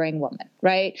a laboring woman,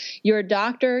 right? Your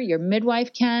doctor, your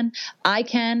midwife can, I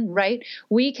can, right?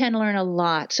 We can learn a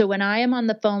lot. So when I am on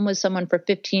the phone with someone for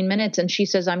 15 minutes and she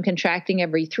says I'm contracting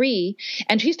every 3,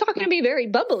 and she's talking to me very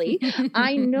bubbly,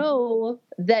 I know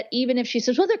that even if she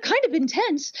says, well, they're kind of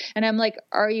intense, and I'm like,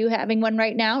 are you having one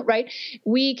right now, right?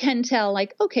 We can tell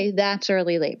okay, that's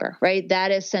early labor, right?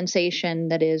 That is sensation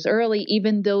that is early,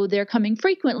 even though they're coming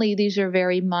frequently, these are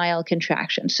very mild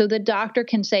contractions. So the doctor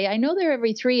can say, I know they're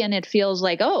every 3, and it feels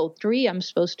like, 3 I'm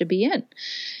supposed to be in.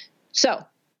 So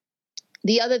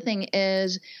The other thing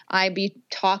is I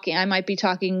might be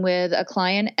talking with a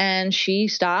client and she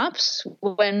stops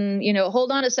when,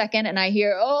 hold on a second, and I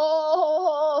hear,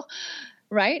 oh,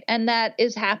 right. And that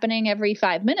is happening every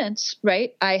 5 minutes,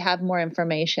 right? I have more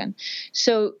information.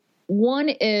 So one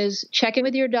is check in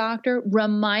with your doctor,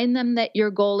 remind them that your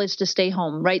goal is to stay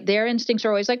home, right? Their instincts are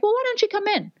always like, well, why don't you come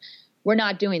in? We're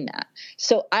not doing that.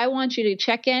 So I want you to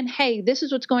check in. Hey, this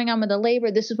is what's going on with the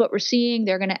labor. This is what we're seeing.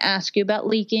 They're going to ask you about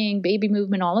leaking, baby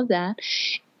movement, all of that.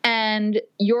 And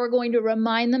you're going to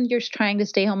remind them you're trying to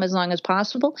stay home as long as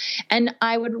possible. And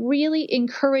I would really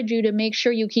encourage you to make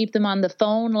sure you keep them on the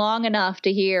phone long enough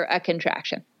to hear a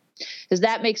contraction, because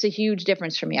that makes a huge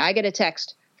difference for me. I get a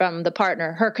text from the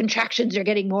partner, her contractions are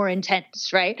getting more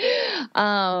intense, right?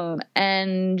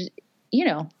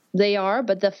 They are,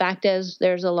 but the fact is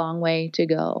there's a long way to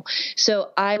go.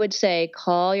 So I would say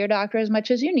call your doctor as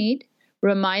much as you need.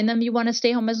 Remind them you want to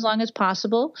stay home as long as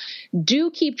possible.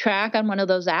 Do keep track on one of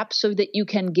those apps so that you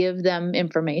can give them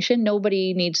information.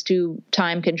 Nobody needs to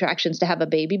time contractions to have a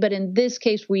baby, but in this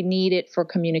case, we need it for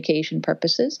communication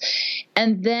purposes.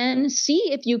 And then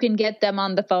see if you can get them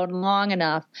on the phone long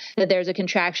enough that there's a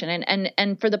contraction.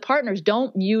 And for the partners,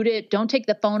 don't mute it. Don't take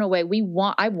the phone away.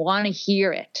 I want to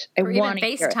hear it. Or even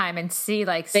FaceTime and see,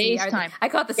 FaceTime. I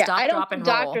call it the stop, drop, and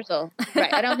roll.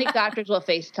 I don't think doctors will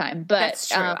FaceTime, but that's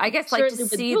true. I guess to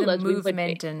see the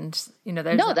movement and,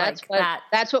 there's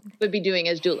that's what we would be doing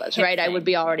as doulas, right? I would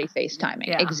be already FaceTiming.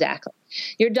 Yeah. Exactly.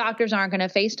 Your doctors aren't going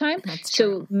to FaceTime. That's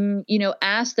true. So,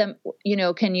 ask them,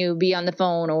 can you be on the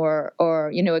phone or,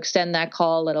 extend that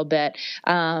call a little bit.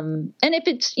 And if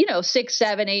it's, 6,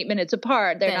 7, 8 minutes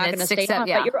apart, they're not going to stay on,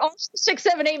 but you're also 6,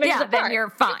 7, 8 minutes apart. Then you're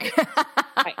fine.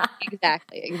 Right.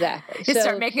 Exactly. You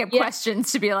start making up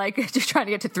questions to be like, just trying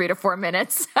to get to 3 to 4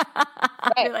 minutes.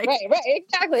 Right.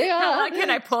 Exactly. How long can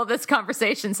I pull this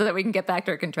conversation so that we can get back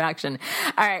to our contraction?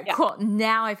 All right, cool.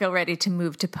 Now I feel ready to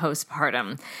move to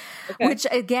postpartum. Okay. Which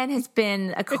again has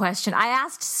been a question. I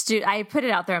asked I put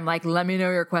it out there. I'm like, let me know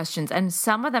your questions. And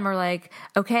some of them are like,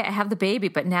 okay, I have the baby,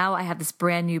 but now I have this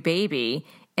brand new baby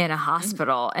in a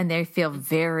hospital, and they feel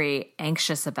very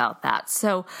anxious about that.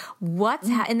 So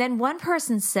and then one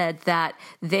person said that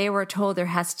they were told there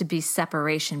has to be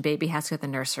separation. Baby has to go to the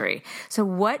nursery. So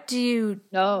what do you?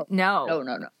 No.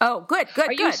 Oh, good.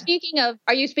 Are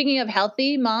you speaking of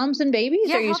healthy moms and babies?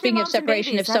 Yeah, or are you speaking of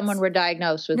separation if someone were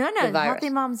diagnosed with the virus? Healthy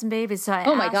moms and babies. So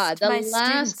my God, the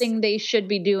last thing they should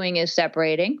be doing is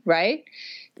separating, right?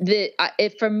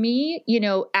 For me,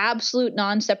 absolute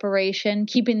non-separation,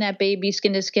 keeping that baby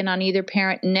skin to skin on either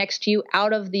parent next to you,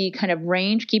 out of the kind of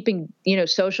range, keeping,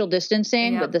 social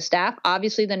distancing with the staff.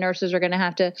 Obviously, the nurses are going to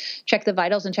have to check the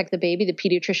vitals and check the baby. The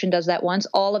pediatrician does that once.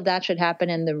 All of that should happen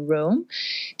in the room.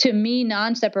 To me,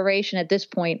 non-separation at this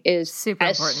point is super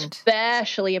important,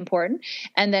 especially important.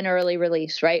 And then early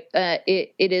release, right?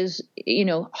 It is,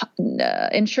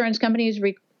 insurance companies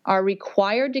are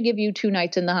required to give you 2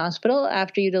 nights in the hospital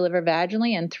after you deliver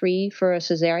vaginally and 3 for a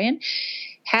cesarean.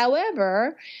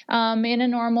 However, in a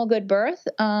normal good birth,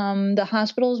 the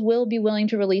hospitals will be willing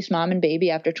to release mom and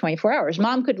baby after 24 hours.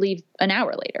 Mom could leave an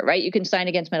hour later, right? You can sign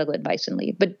against medical advice and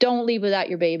leave, but don't leave without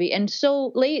your baby. And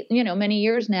so late, many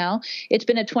years now, it's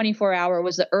been a 24-hour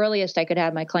was the earliest I could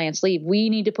have my clients leave. We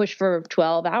need to push for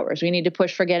 12 hours. We need to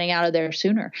push for getting out of there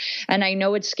sooner. And I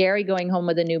know it's scary going home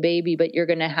with a new baby, but you're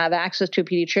going to have access to a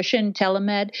pediatrician,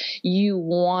 telemed. You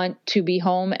want to be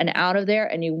home and out of there,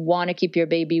 and you want to keep your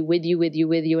baby with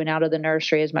you and out of the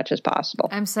nursery as much as possible.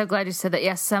 I'm so glad you said that.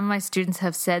 Yes, some of my students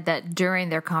have said that during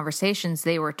their conversations,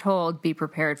 they were told, be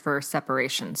prepared for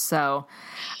separation. So,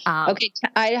 okay,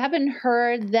 I haven't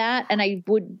heard that, and I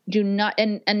do not,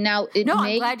 and now it No,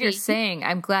 I'm glad you're saying.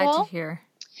 I'm glad to hear.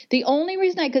 The only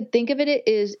reason I could think of it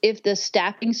is if the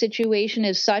staffing situation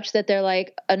is such that they're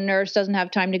like, a nurse doesn't have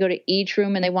time to go to each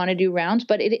room and they want to do rounds,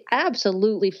 but it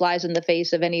absolutely flies in the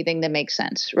face of anything that makes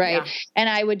sense, right? Yeah. And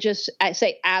I would just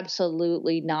say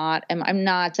absolutely not. I'm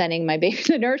not sending my baby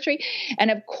to the nursery.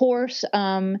 And of course,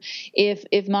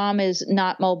 if mom is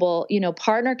not mobile,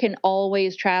 partner can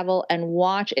always travel and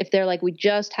watch. If they're like, we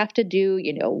just have to do,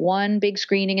 one big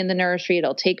screening in the nursery,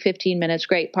 it'll take 15 minutes.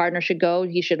 Great. Partner should go.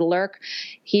 He should lurk.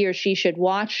 He or she should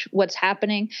watch what's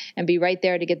happening and be right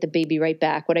there to get the baby right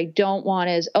back. What I don't want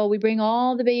is, we bring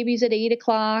all the babies at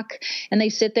 8:00 and they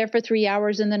sit there for 3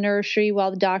 hours in the nursery while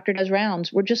the doctor does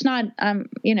rounds. We're just not,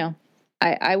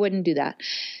 I wouldn't do that.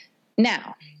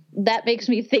 Now, that makes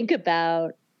me think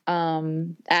about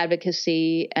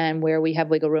advocacy and where we have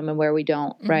wiggle room and where we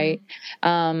don't, right?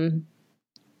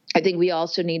 I think we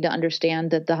also need to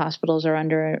understand that the hospitals are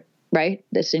under, right,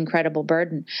 this incredible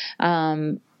burden.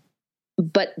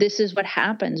 But this is what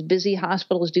happens. Busy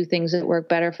hospitals do things that work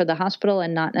better for the hospital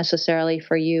and not necessarily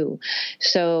for you.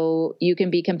 So you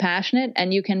can be compassionate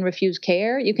and you can refuse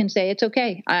care. You can say, it's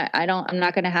okay. I'm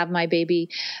not going to have my baby.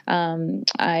 I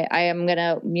am going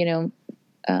to,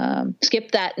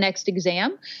 skip that next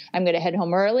exam. I'm going to head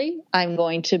home early. I'm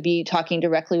going to be talking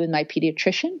directly with my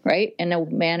pediatrician, right, in a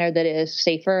manner that is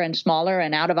safer and smaller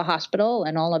and out of a hospital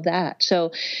and all of that.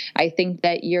 So I think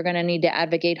that you're going to need to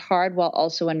advocate hard while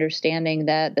also understanding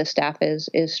that the staff is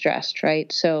stressed,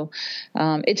 right? So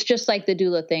it's just like the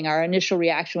doula thing. Our initial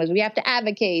reaction was we have to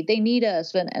advocate. They need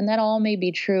us. And that all may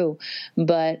be true.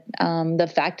 But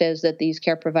the fact is that these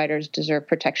care providers deserve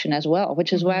protection as well,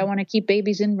 which is why I want to keep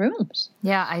babies in rooms.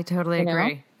 Yeah, I totally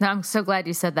agree. No, I'm so glad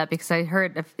you said that because I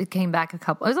heard it came back it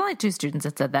was only 2 students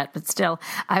that said that, but still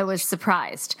I was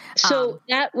surprised. So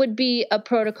that would be a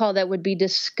protocol that would be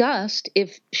discussed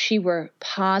if she were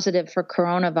positive for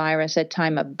coronavirus at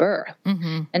time of birth.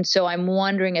 Mm-hmm. And so I'm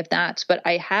wondering if but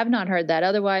I have not heard that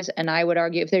otherwise. And I would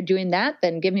argue if they're doing that,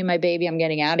 then give me my baby. I'm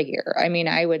getting out of here. I mean,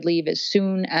 I would leave as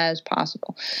soon as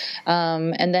possible.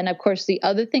 And then of course, the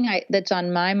other thing that's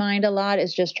on my mind a lot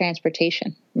is just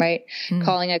transportation. Right. Mm.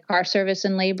 Calling a car service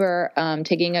in labor,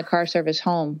 taking a car service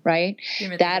home. Right.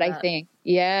 I think,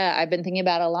 I've been thinking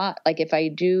about a lot. Like if I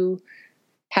do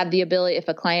have the ability, if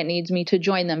a client needs me to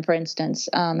join them, for instance,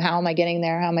 how am I getting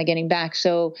there? How am I getting back?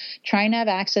 So trying to have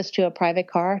access to a private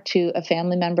car, to a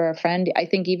family member, a friend. I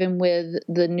think even with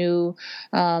the new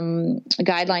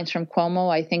guidelines from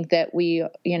Cuomo, I think that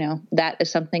that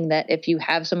is something that if you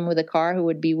have someone with a car who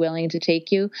would be willing to take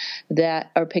you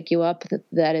or pick you up,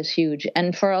 that is huge.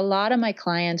 And for a lot of my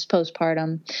clients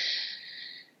postpartum,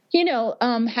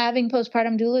 having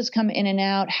postpartum doulas come in and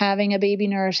out, having a baby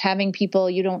nurse, having people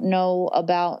you don't know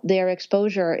about their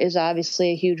exposure is obviously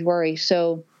a huge worry.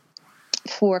 So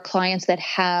for clients that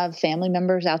have family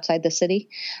members outside the city,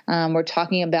 we're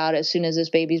talking about as soon as this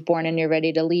baby's born and you're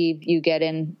ready to leave, you get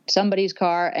in somebody's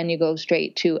car and you go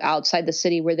straight to outside the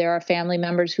city where there are family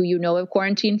members who have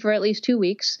quarantined for at least 2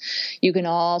 weeks. You can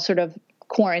all sort of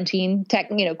quarantine,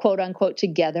 quote unquote,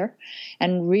 together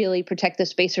and really protect the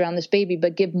space around this baby,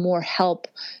 but give more help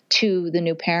to the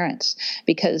new parents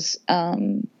because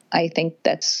I think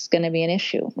that's going to be an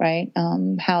issue, right?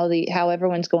 How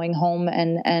everyone's going home,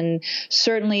 and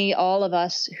certainly all of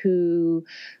us who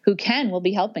can will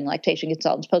be helping lactation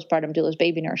consultants, postpartum doulas,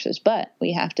 baby nurses, but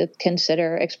we have to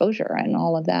consider exposure and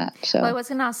all of that. So I was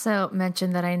going to also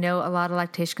mention that I know a lot of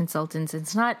lactation consultants.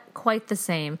 It's not quite the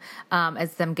same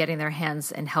as them getting their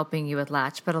hands and helping you with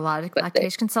latch, but a lot of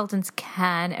lactation consultants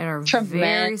can and are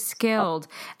very skilled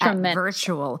at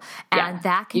virtual, and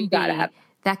that can be.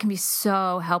 That can be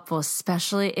so helpful,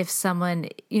 especially if someone,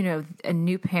 a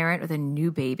new parent with a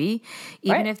new baby,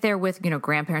 even if they're with,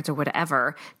 grandparents or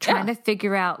whatever, trying to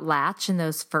figure out latch in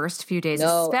those first few days,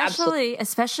 especially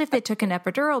if they took an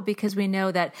epidural, because we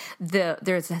know that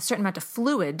there's a certain amount of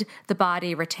fluid the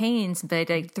body retains, but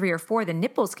like 3 or 4, the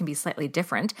nipples can be slightly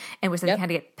different, and we kind of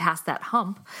get past that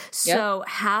hump. So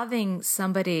having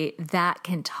somebody that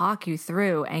can talk you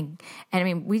through, and I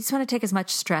mean, we just want to take as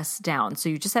much stress down. So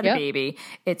you just had a baby.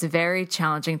 It's a very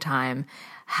challenging time.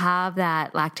 Have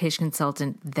that lactation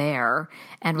consultant there,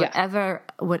 and whatever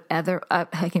I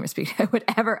can't even speak.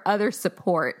 Whatever other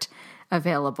support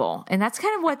available, and that's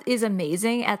kind of what is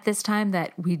amazing at this time,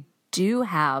 that we do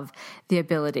have the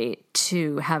ability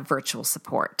to have virtual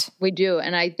support. We do.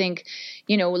 And I think,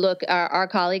 look, our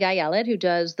colleague Ayelet, who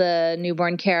does the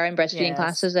newborn care and breastfeeding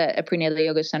classes at a prenatal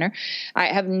yoga center, I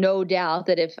have no doubt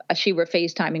that if she were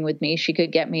FaceTiming with me, she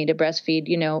could get me to breastfeed,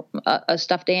 a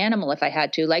stuffed animal if I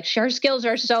had to. Like, her skills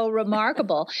are so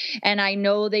remarkable, and I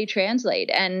know they translate.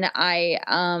 And I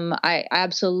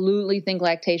absolutely think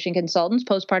lactation consultants,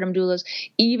 postpartum doulas,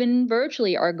 even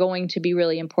virtually, are going to be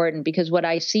really important, because what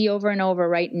I see over and over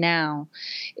right now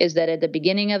is that at the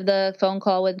beginning of the phone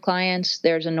call with clients,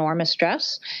 there's enormous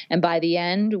stress. And by the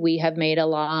end, we have made a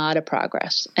lot of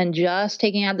progress. And just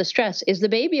taking out the stress, is the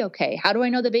baby okay? How do I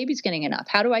know the baby's getting enough?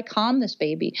 How do I calm this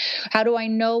baby? How do I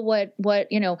know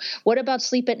what about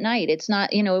sleep at night? It's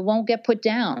not, it won't get put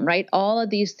down, right? All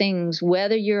of these things,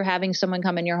 whether you're having someone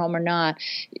come in your home or not,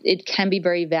 it can be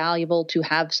very valuable to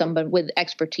have someone with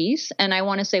expertise. And I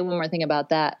want to say one more thing about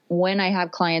that. When I have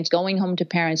clients going home to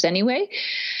parents anyway,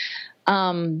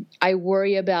 I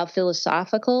worry about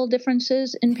philosophical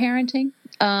differences in parenting.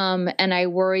 And I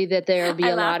worry that there'll be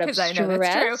a lot of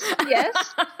stress.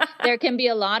 Yes. there can be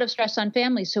a lot of stress on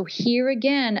families. So here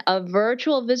again, a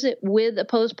virtual visit with a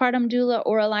postpartum doula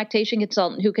or a lactation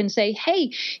consultant who can say,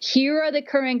 hey, here are the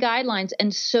current guidelines.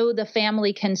 And so the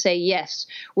family can say, yes,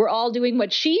 we're all doing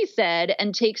what she said,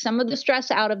 and take some of the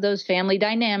stress out of those family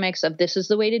dynamics of this is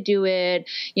the way to do it.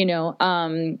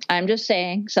 I'm just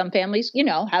saying some families,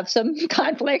 have some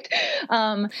conflict.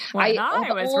 When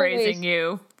I was raising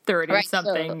you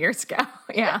 30-something years ago.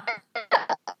 Yeah.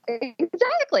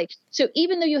 Exactly. So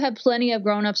even though you have plenty of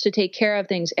grown-ups to take care of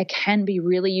things, it can be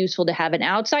really useful to have an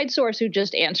outside source who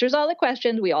just answers all the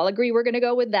questions. We all agree we're going to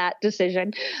go with that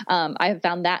decision. I have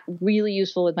found that really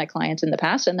useful with my clients in the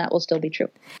past, and that will still be true.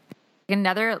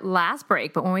 Another last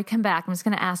break, but when we come back, I'm just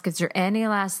going to ask, is there any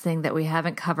last thing that we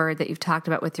haven't covered that you've talked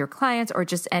about with your clients, or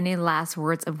just any last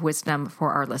words of wisdom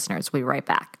for our listeners? We'll be right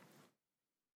back.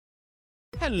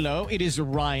 Hello, it is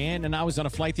Ryan, and I was on a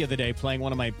flight the other day playing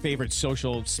one of my favorite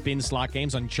social spin slot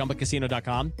games on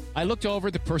ChumbaCasino.com. I looked over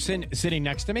at the person sitting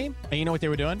next to me, and you know what they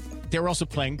were doing? They were also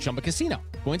playing Chumba Casino.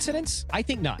 Coincidence? I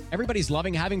think not. Everybody's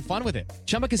loving having fun with it.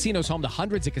 Chumba Casino is home to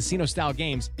hundreds of casino-style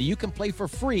games that you can play for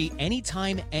free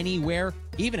anytime, anywhere,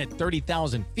 even at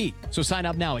 30,000 feet. So sign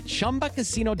up now at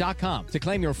ChumbaCasino.com to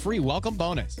claim your free welcome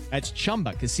bonus. That's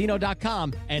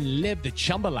ChumbaCasino.com and live the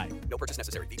Chumba life. No purchase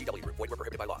necessary. VGW. Void where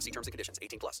prohibited by law. See terms and conditions.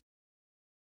 18+.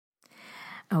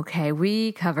 Okay,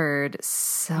 we covered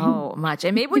so much,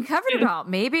 and maybe we covered it all.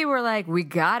 Maybe we're like, we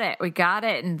got it,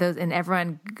 and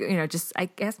everyone, I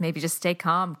guess maybe just stay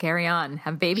calm, carry on,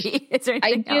 have a baby. Is there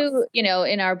anything else?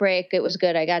 In our break, it was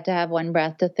good. I got to have one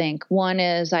breath to think. One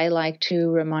is I like to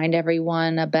remind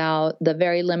everyone about the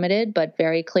very limited but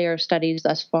very clear studies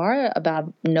thus far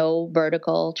about no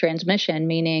vertical transmission,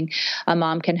 meaning a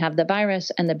mom can have the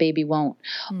virus and the baby won't.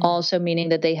 Also meaning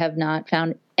that they have not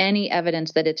found any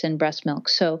evidence that it's in breast milk.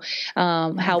 So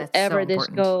however this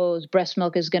goes, breast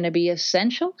milk is going to be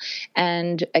essential.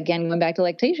 And again, going back to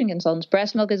lactation consultants,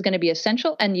 breast milk is going to be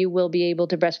essential, and you will be able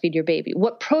to breastfeed your baby.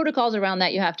 What protocols around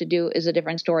that you have to do is a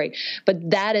different story.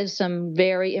 But that is some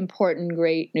very important,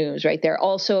 great news right there.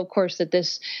 Also, of course,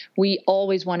 that we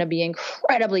always want to be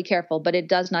incredibly careful, but it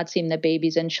does not seem that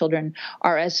babies and children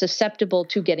are as susceptible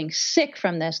to getting sick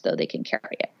from this, though they can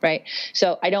carry it, right?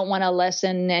 So I don't want to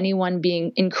lessen anyone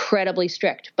being incredibly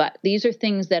strict, but these are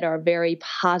things that are very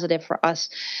positive for us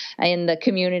in the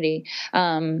community.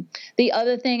 The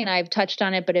other thing, and I've touched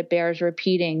on it, but it bears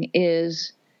repeating,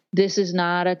 is this is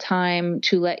not a time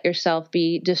to let yourself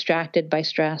be distracted by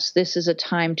stress. This is a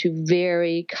time to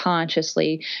very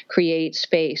consciously create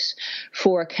space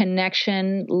for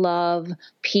connection, love,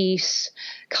 peace,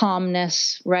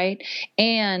 calmness, right?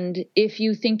 And if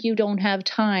you think you don't have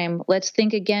time, let's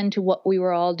think again to what we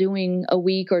were all doing a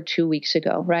week or 2 weeks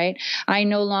ago, right? I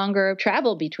no longer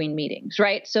travel between meetings,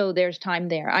 right? So there's time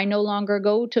there. I no longer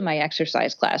go to my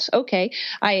exercise class. Okay,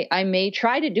 I may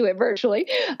try to do it virtually,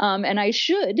 and I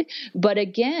should, but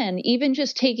again, even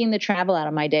just taking the travel out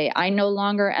of my day, I no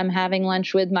longer am having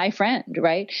lunch with my friend,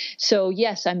 right? So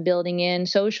yes, I'm building in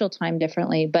social time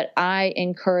differently, but I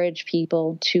encourage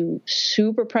people to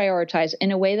super prioritize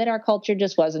in a way that our culture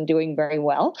just wasn't doing very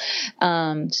well.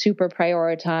 Super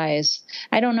prioritize.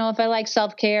 I don't know if I like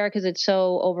self-care because it's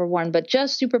so overworn, but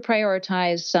just super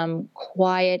prioritize some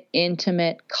quiet,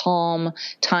 intimate, calm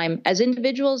time as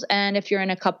individuals. And if you're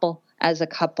in a couple, as a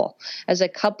couple,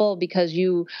 because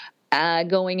you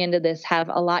going into this have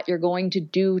a lot you're going to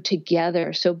do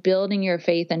together. So building your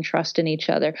faith and trust in each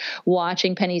other,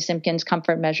 watching Penny Simpkins'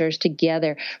 comfort measures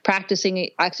together,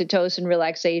 practicing oxytocin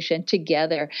relaxation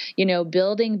together,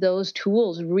 building those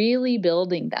tools, really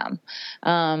building them,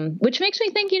 which makes me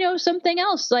think, something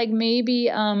else, like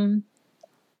maybe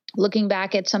looking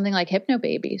back at something like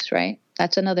hypnobabies, right?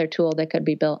 That's another tool that could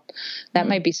be built. That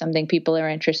might be something people are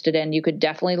interested in. You could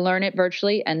definitely learn it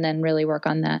virtually and then really work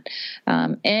on that.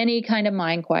 Any kind of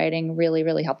mind quieting, really,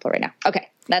 really helpful right now. Okay,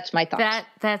 that's my thoughts.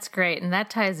 That's great. And that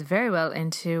ties very well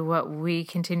into what we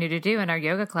continue to do in our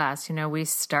yoga class. We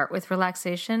start with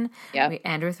relaxation. We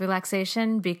end with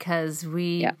relaxation because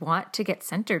we want to get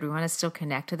centered. We want to still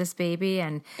connect to this baby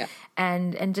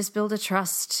and just build a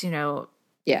trust,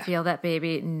 Feel that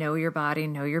baby, know your body,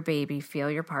 know your baby, feel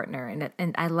your partner.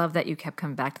 And I love that you kept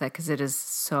coming back to that because it is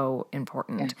so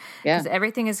important. Because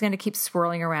everything is going to keep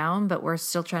swirling around, but we're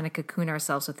still trying to cocoon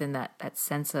ourselves within that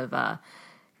sense of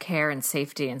care and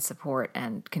safety and support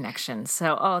and connection.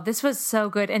 So, this was so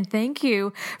good. And thank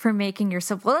you for making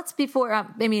yourself, well, that's before,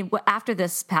 after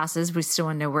this passes, we still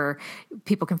want to know where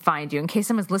people can find you in case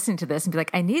someone's listening to this and be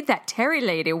like, I need that Terry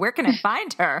lady. Where can I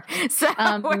find her? So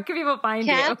where can people find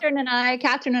you? Catherine and I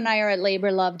are at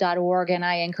laborlove.org, and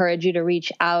I encourage you to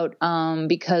reach out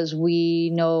because we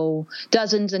know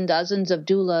dozens and dozens of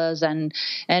doulas and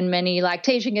many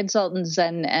lactation consultants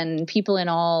and people in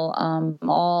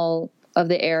all of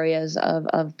the areas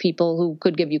of people who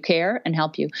could give you care and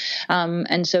help you.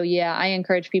 And so, I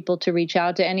encourage people to reach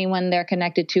out to anyone they're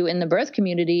connected to in the birth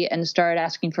community and start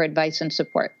asking for advice and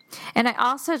support. And I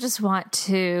also just want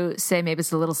to say, maybe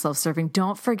it's a little self-serving,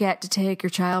 don't forget to take your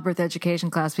childbirth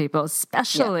education class, people,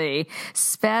 especially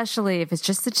if it's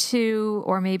just the two,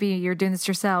 or maybe you're doing this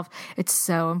yourself. It's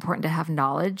so important to have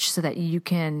knowledge so that you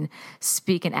can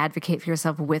speak and advocate for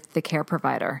yourself with the care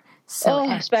provider.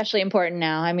 So especially important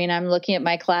now. I mean, I'm looking at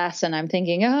my class and I'm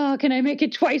thinking, can I make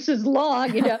it twice as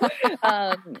long?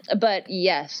 But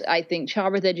yes, I think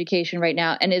childbirth education right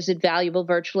now, and is it valuable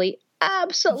virtually?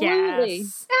 Absolutely.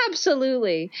 Yes.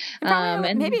 Absolutely.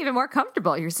 And maybe even more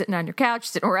comfortable. You're sitting on your couch,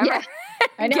 sitting wherever. Yeah.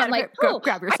 I know. I'm like, go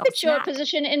grab yourself I could show a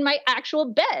position in my actual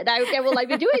bed. Will I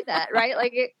be doing that? Right?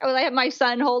 Like, will I have my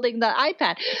son holding the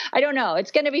iPad? I don't know.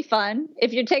 It's going to be fun.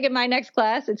 If you're taking my next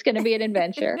class, it's going to be an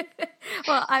adventure.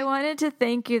 Well, I wanted to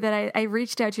thank you that I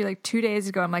reached out to you like 2 days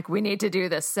ago. I'm like, we need to do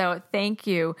this. So thank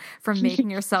you for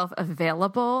making yourself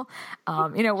available.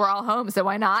 We're all home, so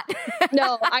why not?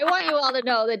 No, I want you all to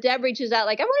know that Deb reaches out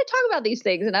like, I want to talk about these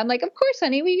things. And I'm like, of course,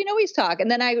 honey, we can always talk.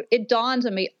 And then it dawns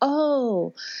on me,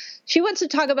 she wants to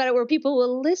talk about it where people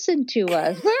will listen to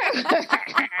us.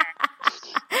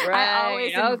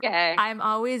 Right. I'm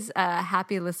always a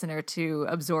happy listener to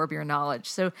absorb your knowledge.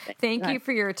 So thank you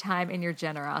for your time and your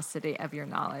generosity of your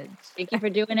knowledge. Thank you for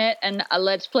doing it. And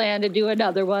let's plan to do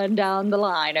another one down the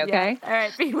line. Okay. Yeah. All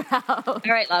right. Be well. All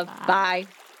right, love. Bye.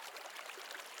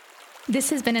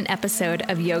 This has been an episode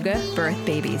of Yoga Birth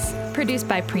Babies, produced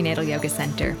by Prenatal Yoga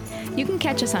Center. You can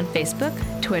catch us on Facebook,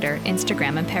 Twitter,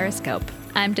 Instagram, and Periscope.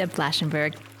 I'm Deb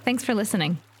Flashenberg. Thanks for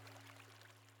listening.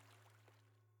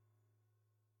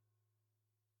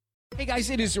 Hey guys,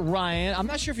 it is Ryan. I'm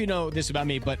not sure if you know this about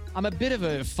me, but I'm a bit of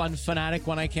a fun fanatic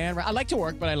when I can. I like to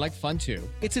work, but I like fun too.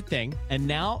 It's a thing. And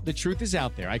now the truth is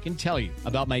out there. I can tell you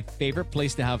about my favorite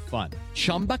place to have fun.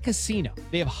 Chumba Casino.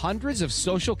 They have hundreds of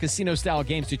social casino style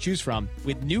games to choose from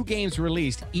with new games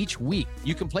released each week.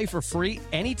 You can play for free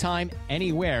anytime,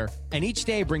 anywhere. And each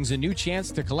day brings a new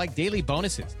chance to collect daily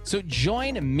bonuses. So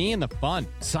join me in the fun.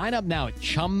 Sign up now at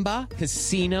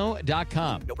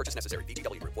ChumbaCasino.com. No purchase necessary.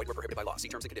 VGW Group. Void where prohibited by law. See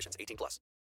terms and conditions. 18+.